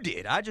 You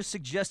did. I just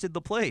suggested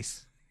the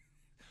place.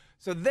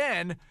 So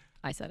then.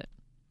 I said it.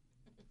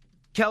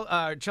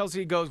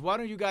 Chelsea goes, why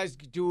don't you guys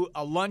do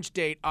a lunch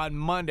date on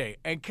Monday?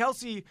 And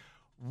Kelsey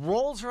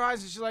rolls her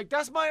eyes and she's like,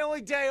 that's my only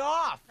day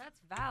off.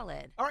 That's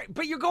valid. All right,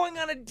 but you're going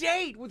on a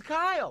date with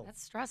Kyle.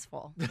 That's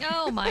stressful.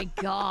 Oh, my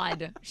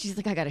God. She's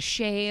like, I got to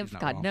shave.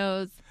 God wrong.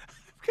 knows.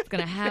 It's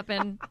going to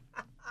happen.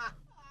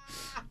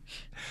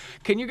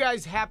 Can you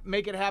guys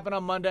make it happen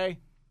on Monday?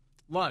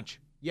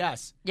 Lunch.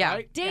 Yes. Yeah.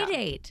 Right?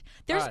 Date.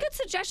 There's right. good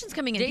suggestions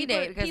coming in. Day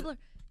date.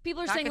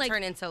 People are that saying, could like,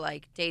 turn into,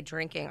 like, day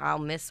drinking. I'll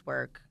miss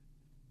work.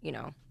 You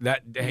know.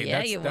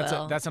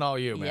 That's an all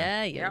you, man.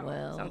 Yeah, you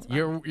will. Sounds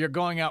fun. You're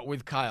going out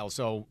with Kyle,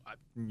 so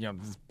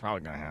this is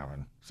probably gonna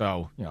happen.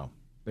 So there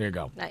you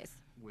go. Nice.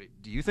 Wait,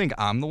 do you think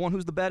I'm the one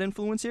who's the bad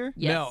influence here?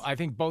 Yes. No, I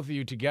think both of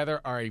you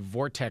together are a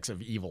vortex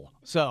of evil.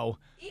 So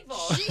Evil.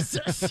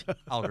 Jesus.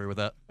 I'll agree with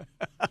that.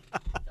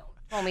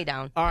 Pull me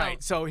down. all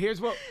right. So here's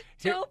what.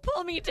 Don't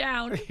pull me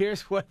down.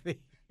 Here's what the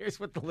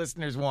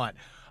listeners want.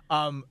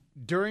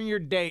 During your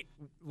date,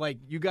 like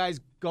you guys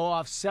go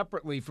off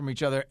separately from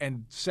each other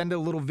and send a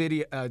little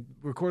video,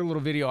 record a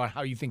little video on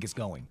how you think it's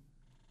going.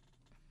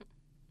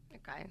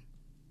 Okay.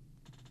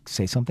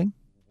 Say something.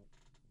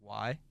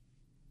 Why?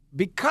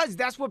 Because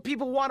that's what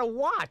people want to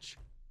watch.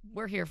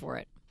 We're here for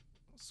it.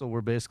 So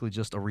we're basically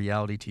just a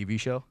reality TV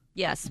show?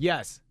 Yes.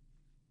 Yes.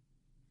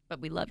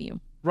 But we love you.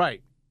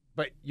 Right.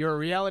 But you're a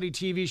reality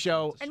TV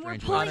show. And we're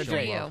Strange pulling way for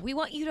to you. love. We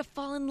want you to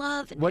fall in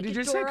love and What make did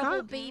you say, adorable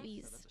Kyle?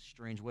 babies.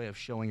 Strange way of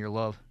showing your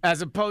love.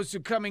 As opposed to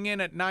coming in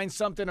at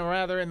 9-something or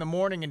rather in the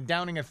morning and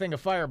downing a thing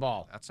of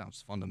Fireball. That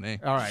sounds fun to me.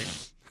 All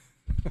right.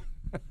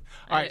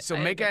 All right, so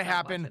make it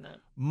happen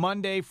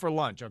Monday for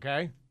lunch,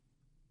 okay?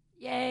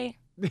 Yay.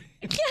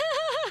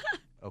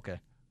 Okay.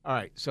 All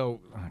right,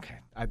 so,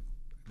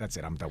 that's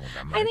it. I'm done with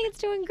them. I think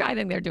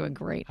they're doing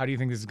great. How do you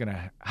think this is going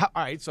to... All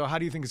right, so how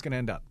do you think it's going to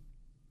end up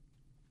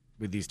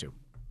with these two?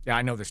 Yeah,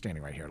 I know they're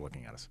standing right here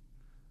looking at us.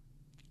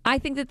 I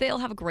think that they'll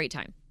have a great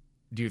time.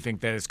 Do you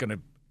think that it's going to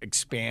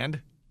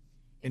expand?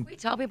 If we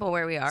tell people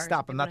where we are.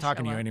 Stop, I'm not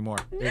talking to you anymore.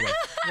 There you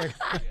go.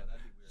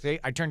 See,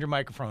 I turned your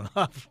microphone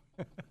off.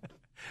 Do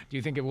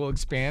you think it will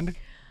expand?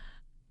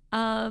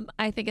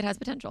 I think it has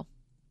potential.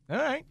 All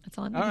right. That's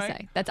all I'm going to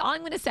say. That's all I'm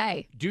going to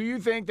say. Do you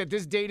think that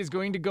this date is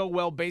going to go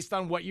well based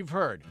on what you've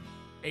heard?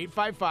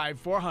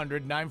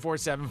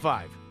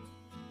 855-400-9475.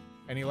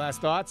 Any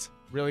last thoughts?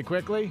 Really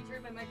quickly?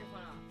 Turn my microphone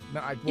off.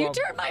 No, You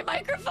turned my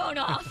microphone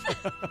off.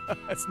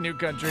 That's New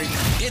Country.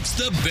 It's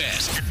the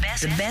best.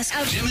 The best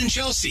of Jim and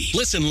Chelsea.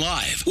 Listen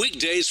live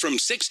weekdays from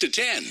 6 to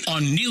 10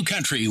 on New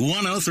Country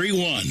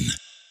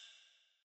 103.1.